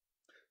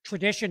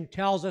 Tradition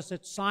tells us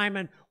that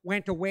Simon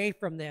went away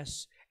from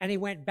this, and he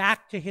went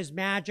back to his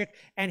magic,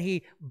 and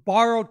he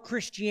borrowed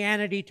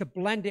Christianity to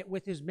blend it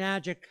with his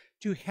magic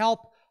to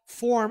help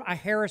form a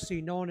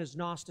heresy known as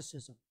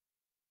Gnosticism.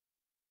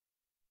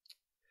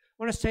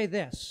 I want to say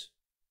this.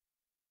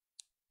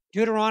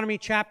 Deuteronomy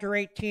chapter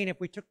 18,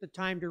 if we took the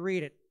time to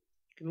read it,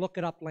 you can look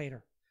it up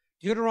later.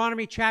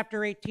 Deuteronomy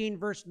chapter 18,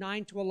 verse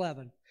 9 to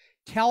 11,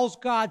 tells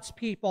God's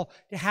people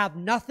to have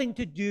nothing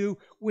to do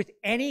with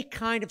any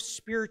kind of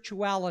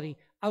spirituality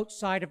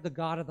outside of the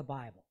God of the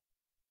Bible.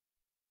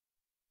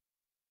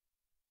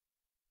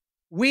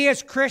 We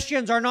as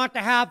Christians are not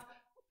to have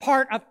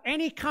part of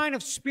any kind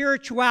of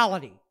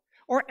spirituality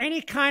or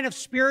any kind of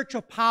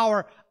spiritual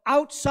power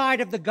outside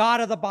of the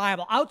God of the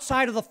Bible,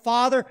 outside of the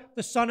Father,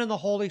 the Son, and the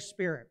Holy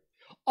Spirit.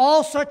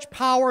 All such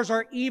powers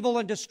are evil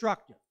and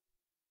destructive.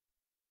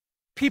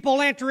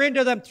 People enter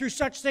into them through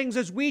such things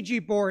as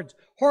Ouija boards,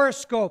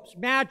 horoscopes,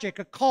 magic,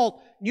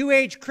 occult, New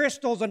Age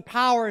crystals and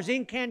powers,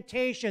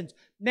 incantations,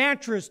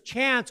 mantras,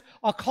 chants,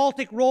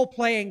 occultic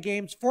role-playing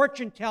games,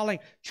 fortune-telling,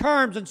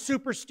 charms and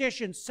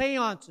superstitions,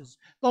 seances.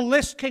 The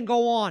list can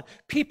go on.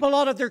 People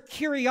out of their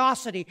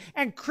curiosity,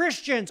 and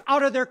Christians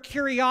out of their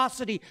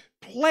curiosity,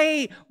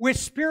 play with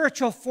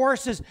spiritual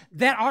forces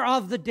that are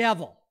of the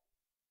devil.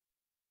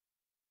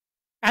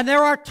 And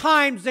there are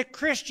times that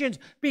Christians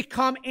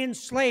become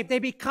enslaved. They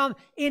become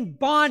in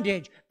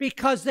bondage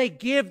because they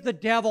give the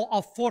devil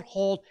a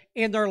foothold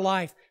in their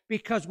life.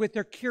 Because with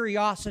their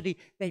curiosity,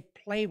 they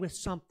play with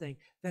something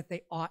that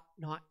they ought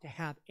not to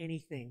have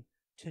anything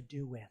to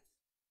do with.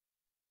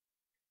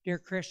 Dear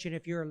Christian,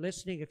 if you're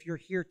listening, if you're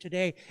here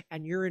today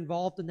and you're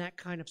involved in that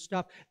kind of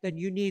stuff, then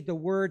you need the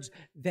words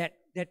that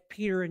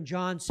Peter and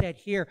John said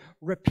here.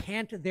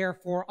 Repent,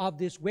 therefore, of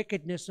this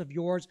wickedness of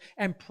yours,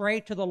 and pray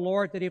to the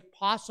Lord that, if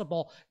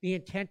possible, the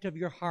intent of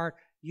your heart,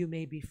 you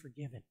may be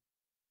forgiven.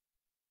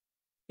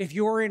 If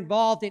you are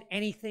involved in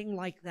anything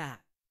like that,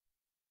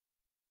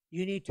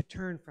 you need to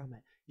turn from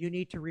it. You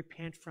need to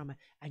repent from it,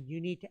 and you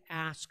need to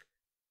ask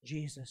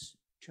Jesus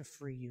to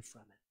free you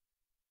from it.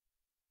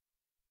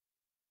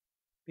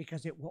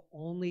 Because it will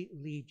only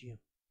lead you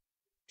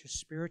to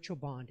spiritual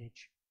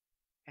bondage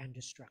and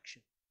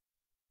destruction.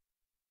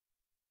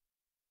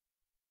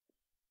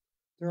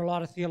 There are a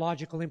lot of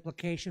theological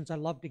implications I'd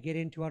love to get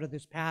into out of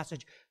this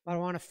passage, but I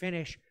want to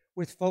finish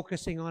with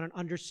focusing on an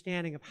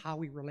understanding of how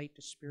we relate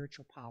to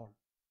spiritual power.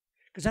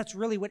 Because that's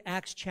really what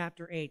Acts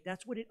chapter 8,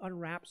 that's what it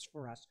unwraps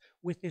for us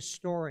with this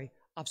story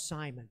of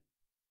Simon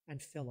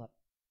and Philip.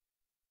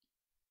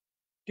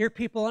 Dear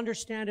people,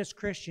 understand as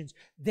Christians,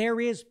 there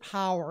is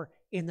power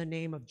in the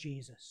name of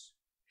Jesus.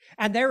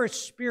 And there is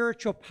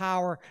spiritual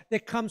power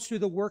that comes through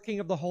the working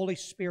of the Holy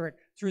Spirit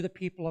through the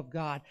people of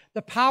God.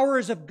 The power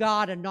is of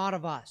God and not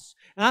of us.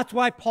 And that's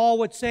why Paul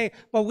would say,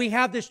 but we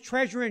have this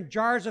treasure in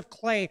jars of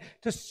clay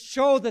to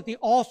show that the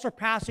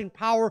all-surpassing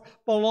power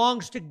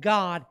belongs to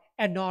God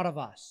and not of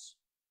us.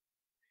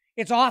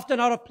 It's often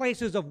out of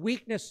places of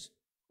weakness,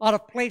 out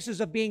of places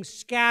of being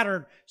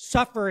scattered,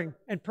 suffering,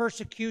 and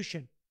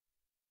persecution,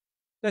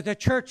 that the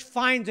church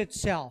finds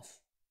itself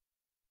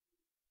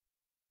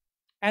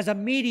as a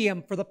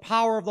medium for the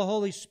power of the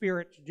Holy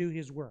Spirit to do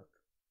His work.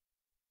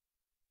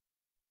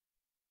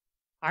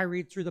 I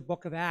read through the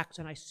book of Acts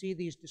and I see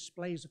these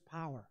displays of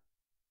power.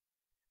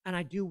 And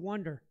I do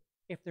wonder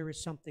if there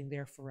is something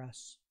there for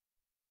us.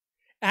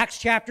 Acts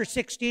chapter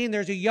 16,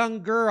 there's a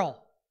young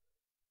girl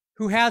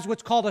who has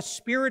what's called a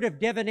spirit of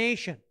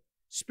divination,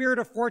 spirit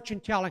of fortune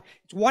telling.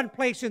 It's one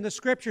place in the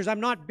scriptures. I'm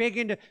not big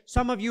into,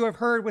 some of you have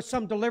heard with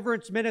some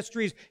deliverance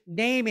ministries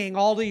naming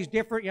all these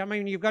different, I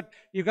mean, you've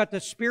got the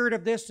spirit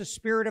of this, the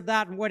spirit of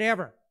that, and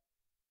whatever.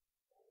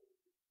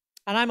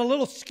 And I'm a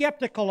little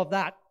skeptical of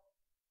that.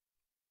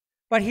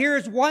 But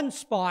here's one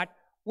spot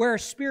where a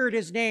spirit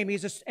is named.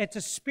 It's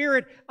a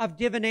spirit of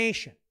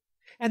divination.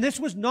 And this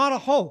was not a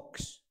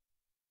hoax.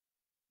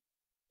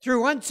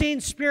 Through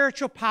unseen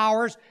spiritual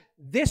powers,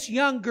 this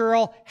young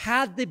girl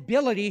had the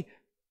ability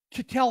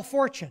to tell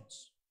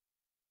fortunes.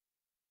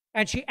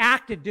 And she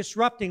acted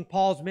disrupting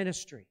Paul's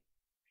ministry.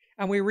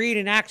 And we read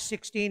in Acts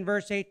 16,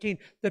 verse 18,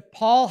 that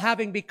Paul,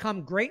 having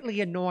become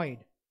greatly annoyed,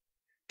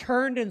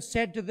 turned and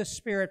said to the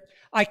spirit,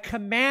 I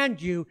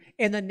command you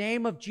in the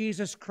name of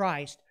Jesus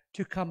Christ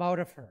to come out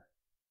of her.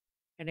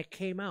 And it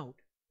came out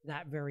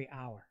that very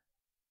hour.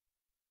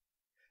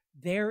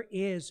 There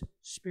is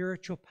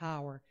spiritual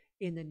power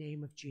in the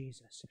name of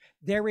Jesus.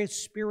 There is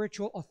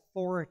spiritual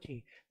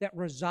authority that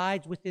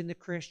resides within the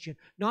Christian,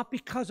 not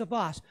because of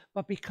us,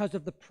 but because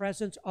of the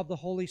presence of the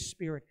Holy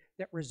Spirit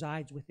that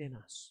resides within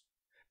us.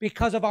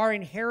 Because of our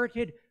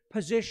inherited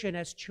position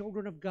as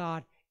children of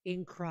God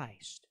in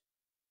Christ.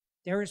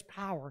 There is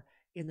power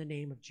in the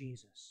name of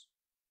Jesus.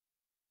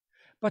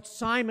 But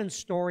Simon's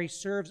story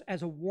serves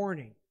as a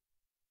warning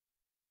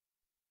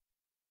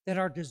that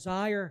our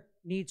desire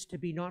needs to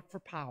be not for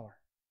power,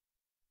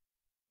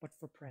 but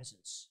for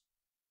presence.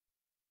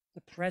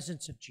 The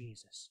presence of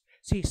Jesus.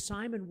 See,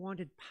 Simon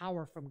wanted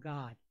power from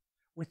God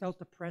without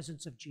the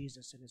presence of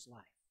Jesus in his life.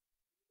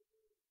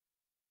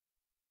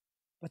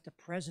 But the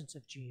presence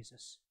of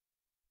Jesus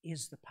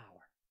is the power.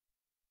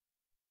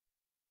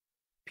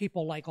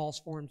 People like all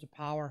forms of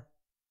power.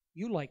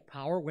 You like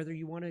power, whether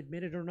you want to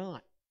admit it or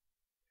not.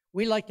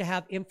 We like to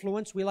have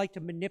influence. We like to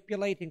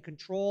manipulate and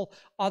control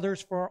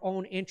others for our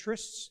own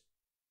interests.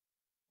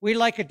 We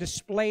like a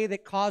display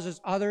that causes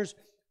others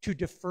to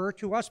defer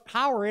to us.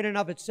 Power in and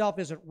of itself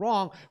isn't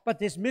wrong, but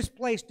this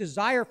misplaced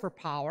desire for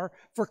power,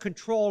 for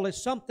control,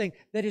 is something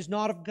that is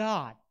not of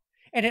God.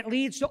 And it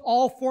leads to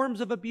all forms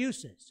of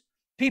abuses.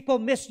 People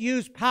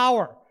misuse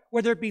power,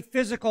 whether it be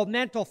physical,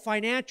 mental,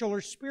 financial,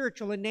 or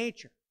spiritual in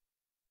nature.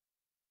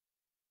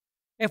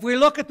 If we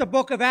look at the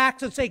book of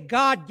Acts and say,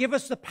 God, give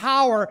us the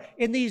power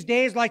in these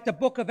days like the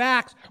book of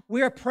Acts,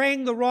 we are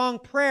praying the wrong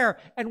prayer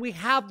and we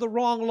have the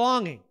wrong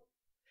longing.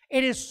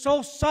 It is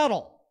so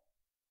subtle.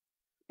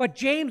 But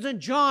James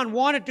and John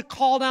wanted to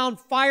call down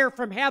fire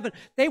from heaven.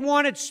 They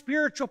wanted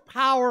spiritual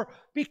power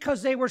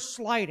because they were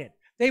slighted.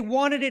 They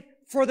wanted it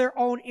for their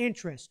own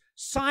interests.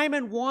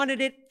 Simon wanted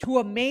it to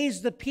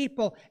amaze the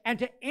people and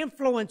to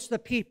influence the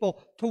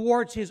people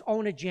towards his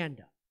own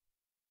agenda.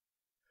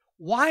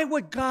 Why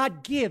would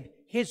God give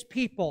his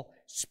people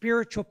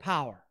spiritual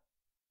power?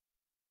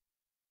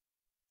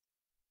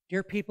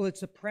 Dear people,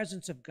 it's the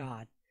presence of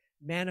God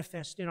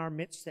manifest in our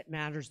midst that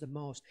matters the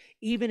most.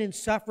 Even in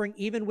suffering,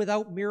 even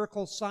without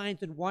miracles,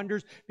 signs, and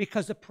wonders,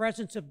 because the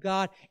presence of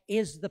God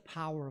is the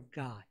power of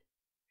God.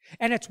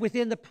 And it's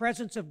within the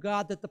presence of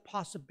God that the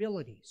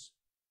possibilities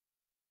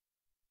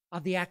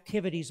of the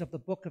activities of the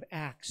book of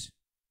Acts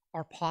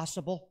are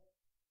possible,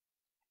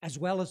 as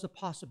well as the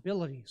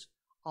possibilities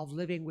of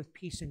living with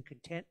peace and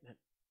contentment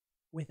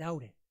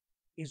without it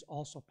is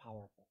also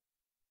powerful.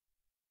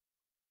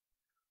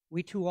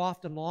 We too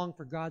often long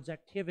for God's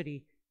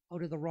activity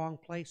out of the wrong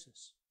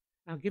places.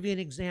 I'll give you an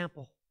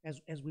example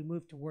as we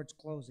move towards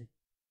closing.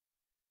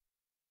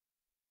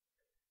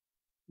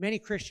 Many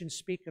Christians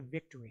speak of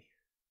victory.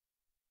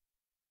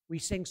 We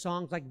sing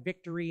songs like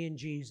Victory in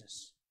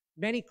Jesus.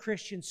 Many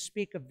Christians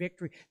speak of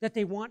victory, that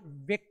they want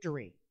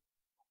victory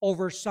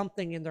over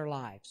something in their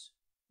lives.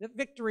 That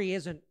victory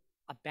isn't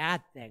a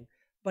bad thing,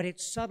 but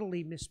it's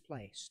subtly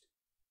misplaced.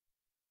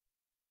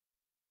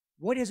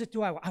 What is it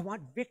I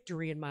want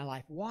victory in my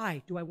life?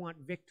 Why do I want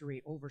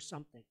victory over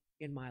something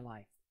in my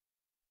life?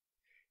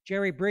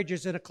 Jerry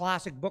Bridges, in a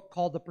classic book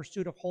called The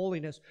Pursuit of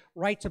Holiness,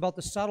 writes about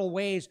the subtle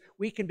ways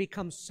we can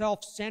become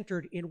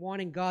self-centered in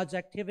wanting God's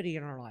activity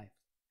in our life.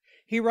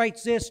 He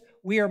writes this,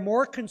 we are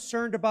more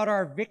concerned about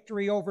our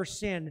victory over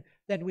sin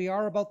than we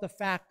are about the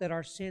fact that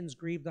our sins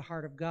grieve the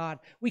heart of God.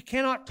 We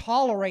cannot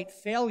tolerate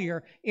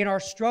failure in our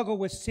struggle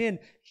with sin,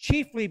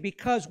 chiefly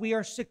because we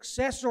are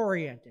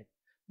success-oriented,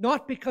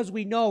 not because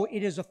we know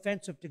it is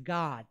offensive to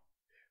God.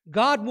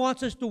 God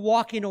wants us to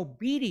walk in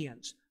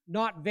obedience,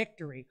 not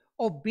victory.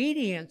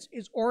 Obedience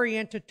is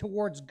oriented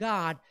towards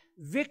God.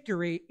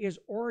 Victory is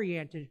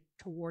oriented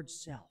towards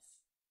self.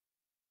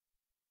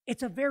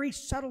 It's a very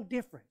subtle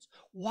difference.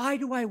 Why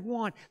do I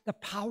want the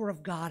power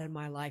of God in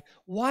my life?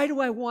 Why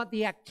do I want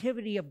the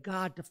activity of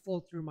God to flow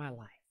through my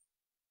life?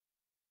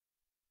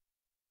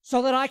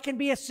 So that I can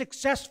be a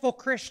successful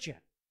Christian.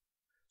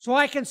 So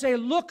I can say,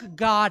 look,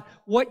 God,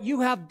 what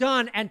you have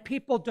done, and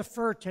people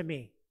defer to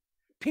me.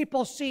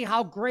 People see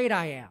how great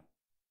I am.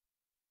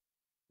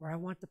 Or I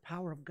want the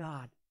power of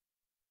God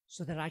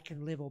so that I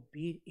can live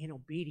in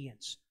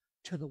obedience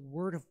to the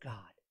Word of God.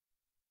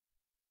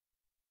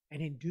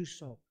 And in do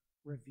so,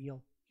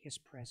 reveal His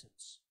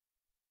presence.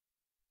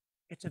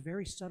 It's a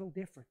very subtle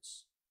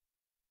difference.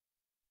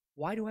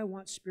 Why do I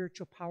want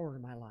spiritual power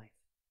in my life?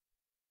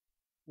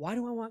 Why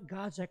do I want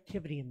God's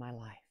activity in my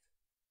life?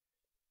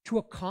 To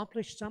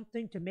accomplish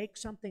something, to make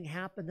something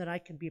happen that I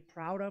can be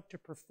proud of, to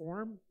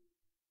perform?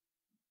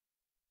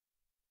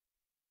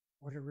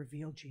 or to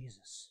reveal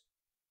Jesus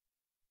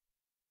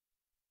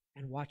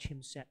and watch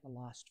him set the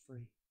lost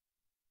free.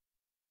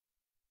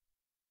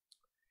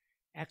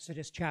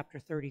 Exodus chapter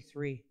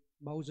 33,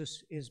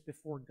 Moses is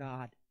before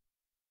God,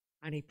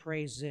 and he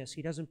prays this.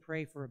 He doesn't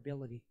pray for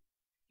ability.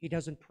 He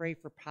doesn't pray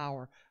for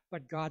power,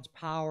 but God's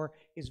power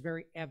is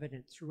very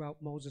evident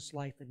throughout Moses'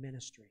 life and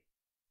ministry.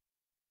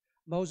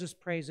 Moses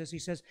prays this. He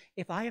says,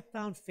 if I have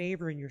found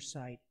favor in your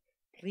sight,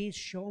 please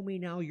show me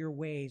now your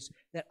ways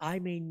that I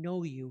may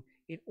know you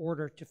in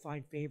order to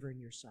find favor in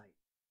your sight.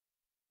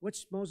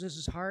 What's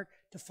Moses' heart?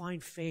 To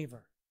find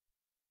favor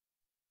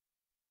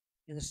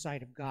in the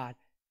sight of God.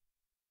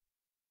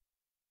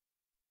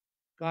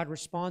 God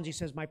responds, he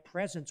says, my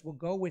presence will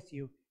go with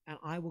you and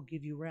I will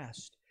give you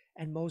rest.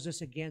 And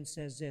Moses again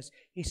says this.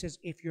 He says,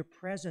 if your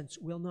presence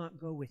will not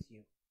go with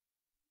you,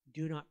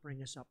 do not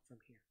bring us up from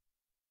here.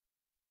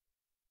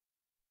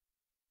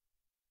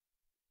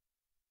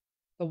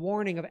 The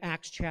warning of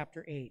Acts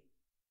chapter 8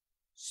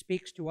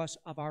 speaks to us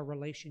of our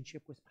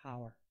relationship with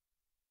power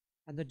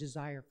and the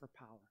desire for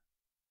power.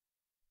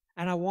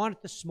 And I want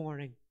it this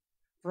morning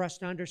for us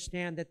to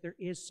understand that there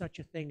is such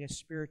a thing as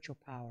spiritual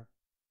power.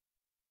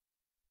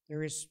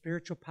 There is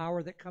spiritual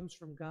power that comes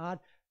from God.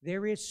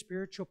 There is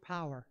spiritual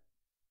power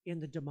in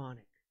the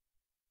demonic.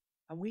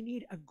 And we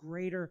need a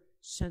greater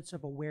sense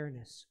of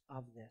awareness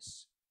of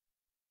this.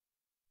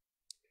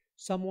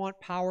 Some want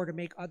power to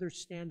make others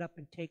stand up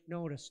and take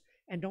notice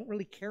and don't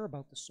really care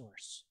about the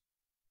source.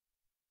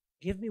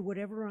 Give me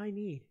whatever I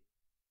need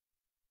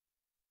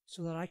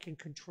so that I can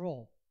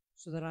control,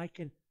 so that I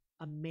can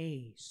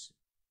amaze,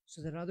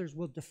 so that others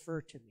will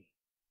defer to me.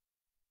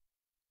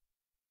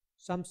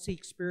 Some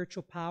seek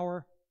spiritual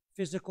power,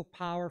 physical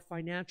power,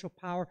 financial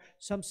power.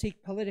 Some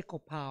seek political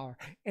power,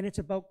 and it's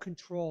about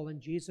control.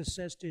 And Jesus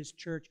says to his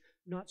church,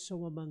 not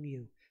so among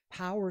you.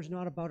 Power is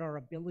not about our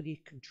ability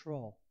to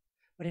control,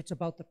 but it's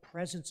about the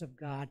presence of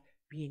God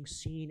being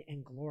seen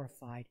and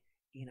glorified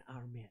in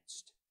our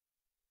midst.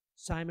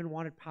 Simon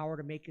wanted power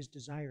to make his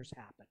desires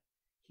happen.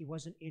 He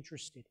wasn't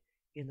interested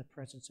in the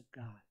presence of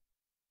God.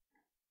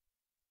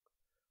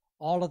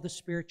 All of the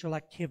spiritual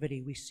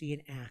activity we see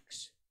in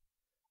Acts,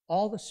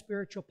 all the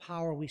spiritual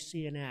power we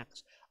see in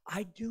Acts,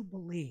 I do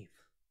believe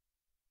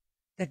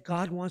that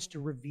God wants to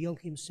reveal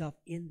himself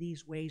in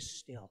these ways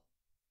still,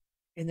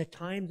 in the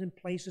times and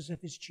places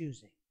of his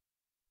choosing.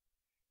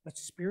 But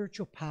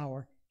spiritual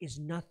power is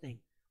nothing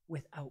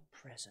without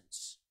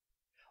presence,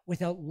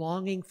 without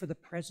longing for the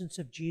presence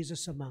of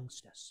Jesus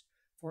amongst us,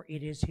 for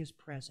it is his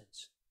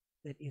presence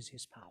that is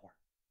his power.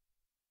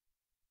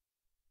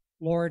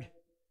 Lord,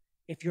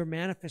 if your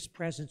manifest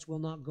presence will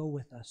not go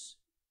with us,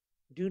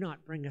 do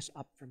not bring us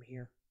up from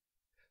here.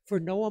 For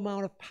no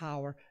amount of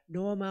power,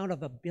 no amount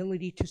of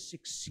ability to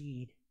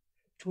succeed,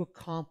 to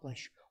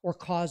accomplish, or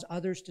cause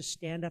others to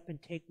stand up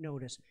and take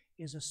notice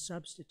is a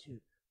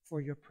substitute for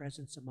your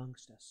presence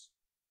amongst us.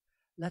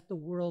 Let the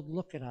world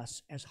look at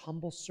us as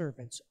humble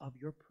servants of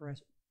your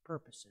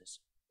purposes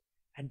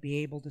and be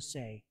able to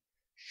say,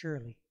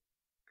 surely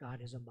God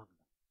is among them.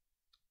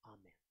 Amen.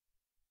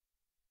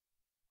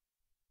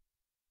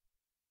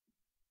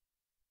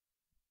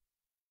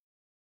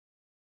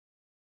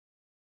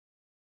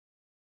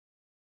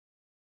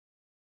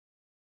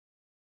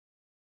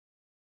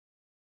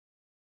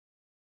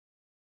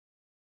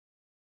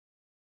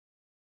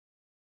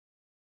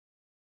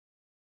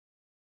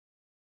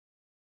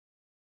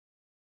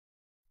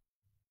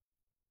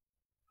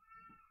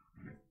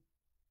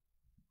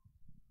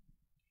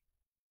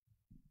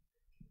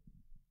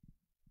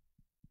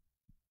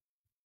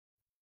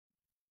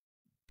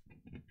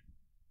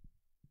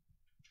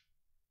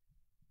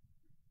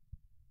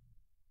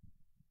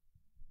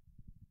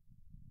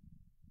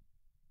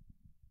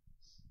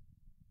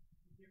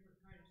 Different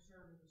kind of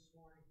sermon this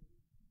morning.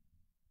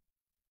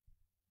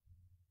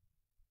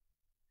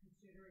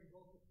 Considering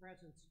both the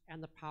presence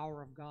and the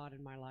power of God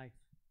in my life.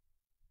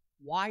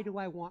 Why do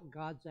I want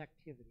God's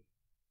activity?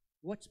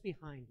 What's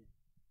behind it?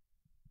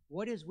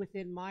 What is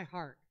within my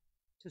heart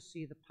to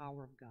see the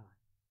power of God?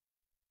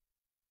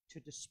 To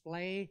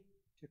display,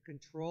 to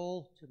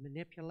control, to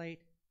manipulate?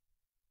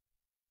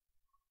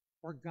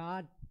 Or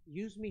God,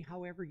 use me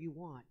however you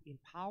want, in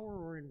power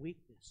or in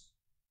weakness,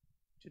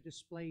 to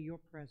display your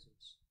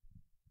presence.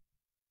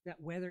 That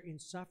whether in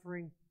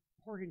suffering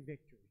or in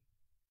victory,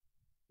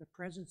 the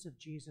presence of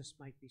Jesus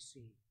might be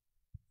seen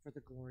for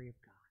the glory of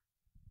God.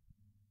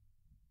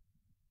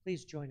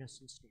 Please join us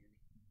in standing.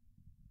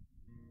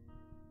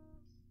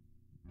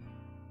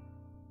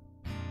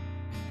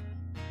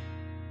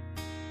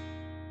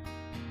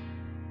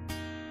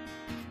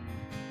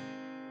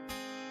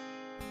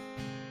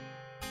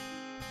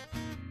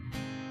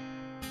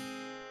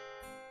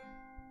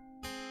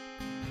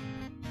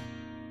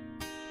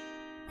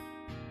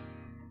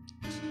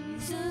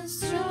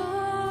 Jesus,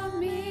 draw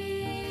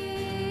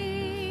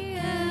me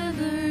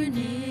ever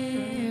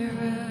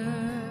nearer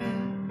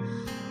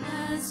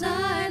as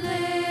I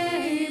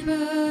labor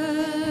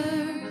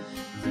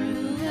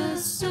through the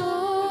storm.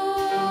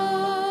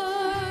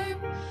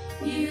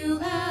 You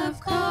have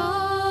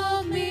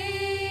called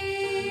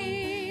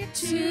me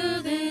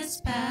to this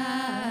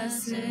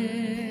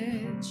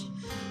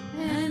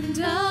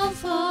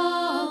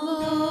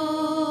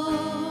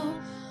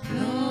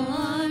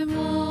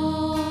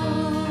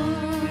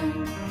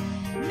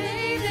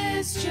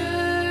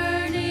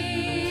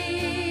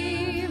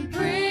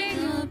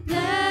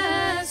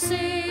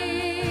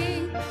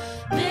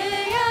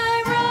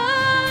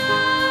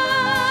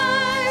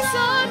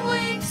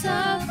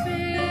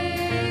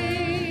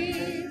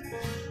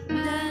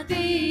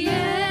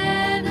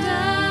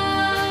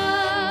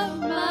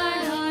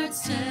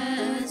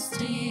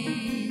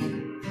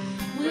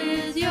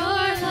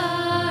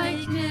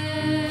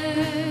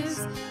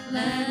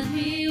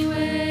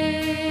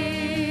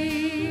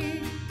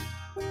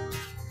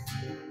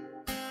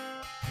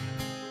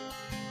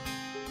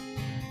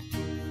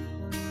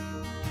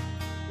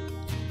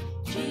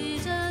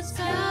Jesus,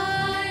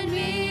 guide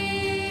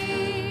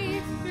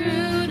me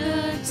through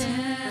the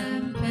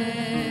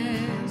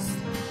tempest.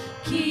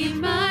 Keep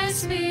my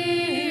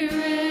spirit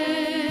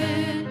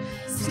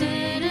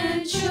steady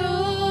and sure.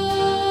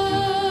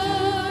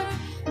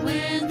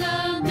 When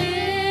the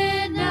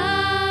midnight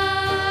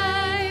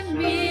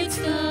meets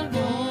the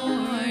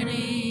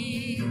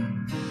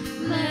morning,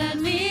 let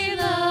me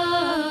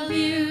love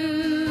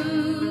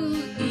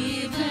you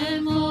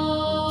even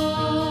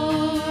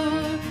more.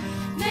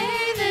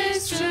 May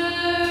this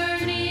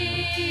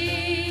journey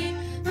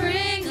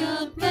bring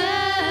a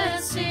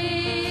blessing.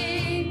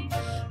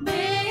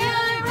 May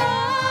I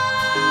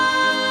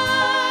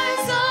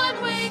rise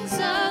on wings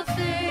of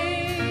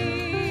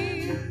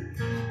faith.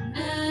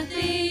 At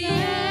the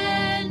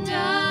end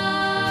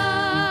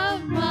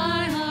of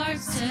my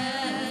heart's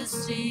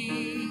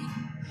testing,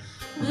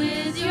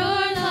 with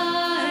your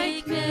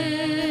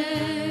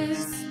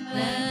likeness,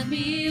 let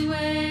me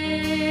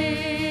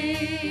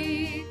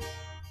wait.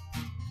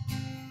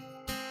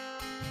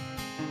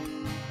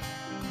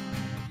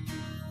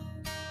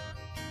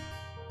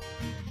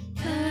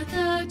 That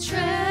the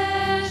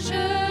treasures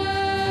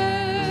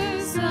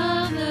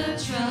of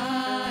the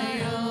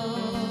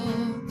trial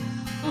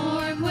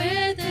form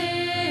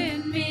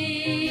within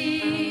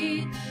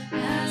me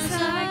as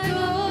I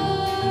go.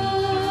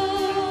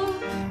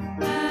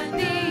 At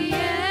the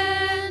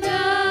end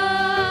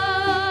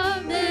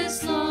of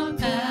this long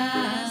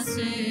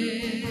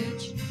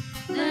passage,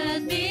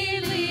 let me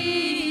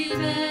leave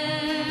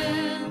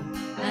them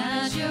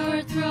at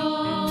your throne.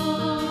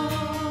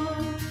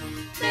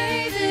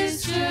 May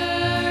this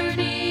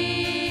journey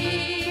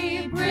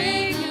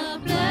bring a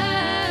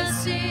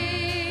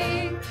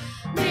blessing.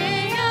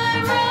 May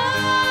I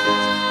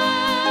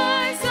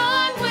rise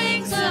on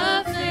wings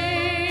of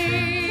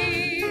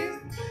faith.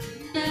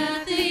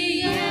 At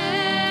the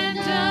end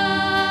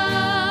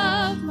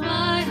of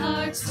my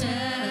heart's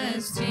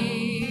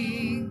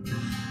testing,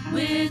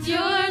 with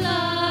your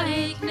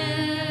likeness,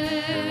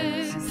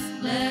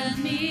 let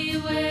me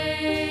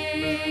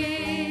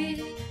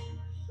wait.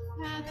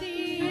 At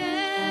the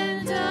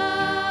end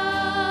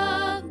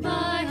of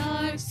my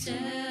heart's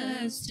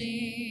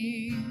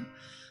testing,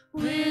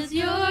 with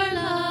your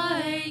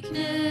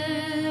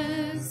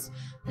likeness,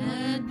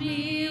 let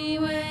me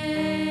wait.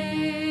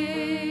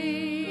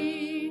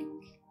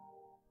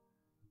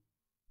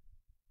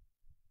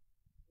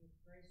 In the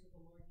grace of the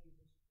Lord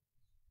Jesus Christ,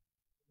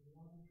 the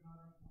love of God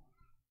our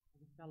Father,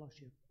 and the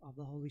fellowship of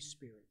the Holy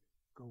Spirit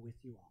go with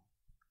you all.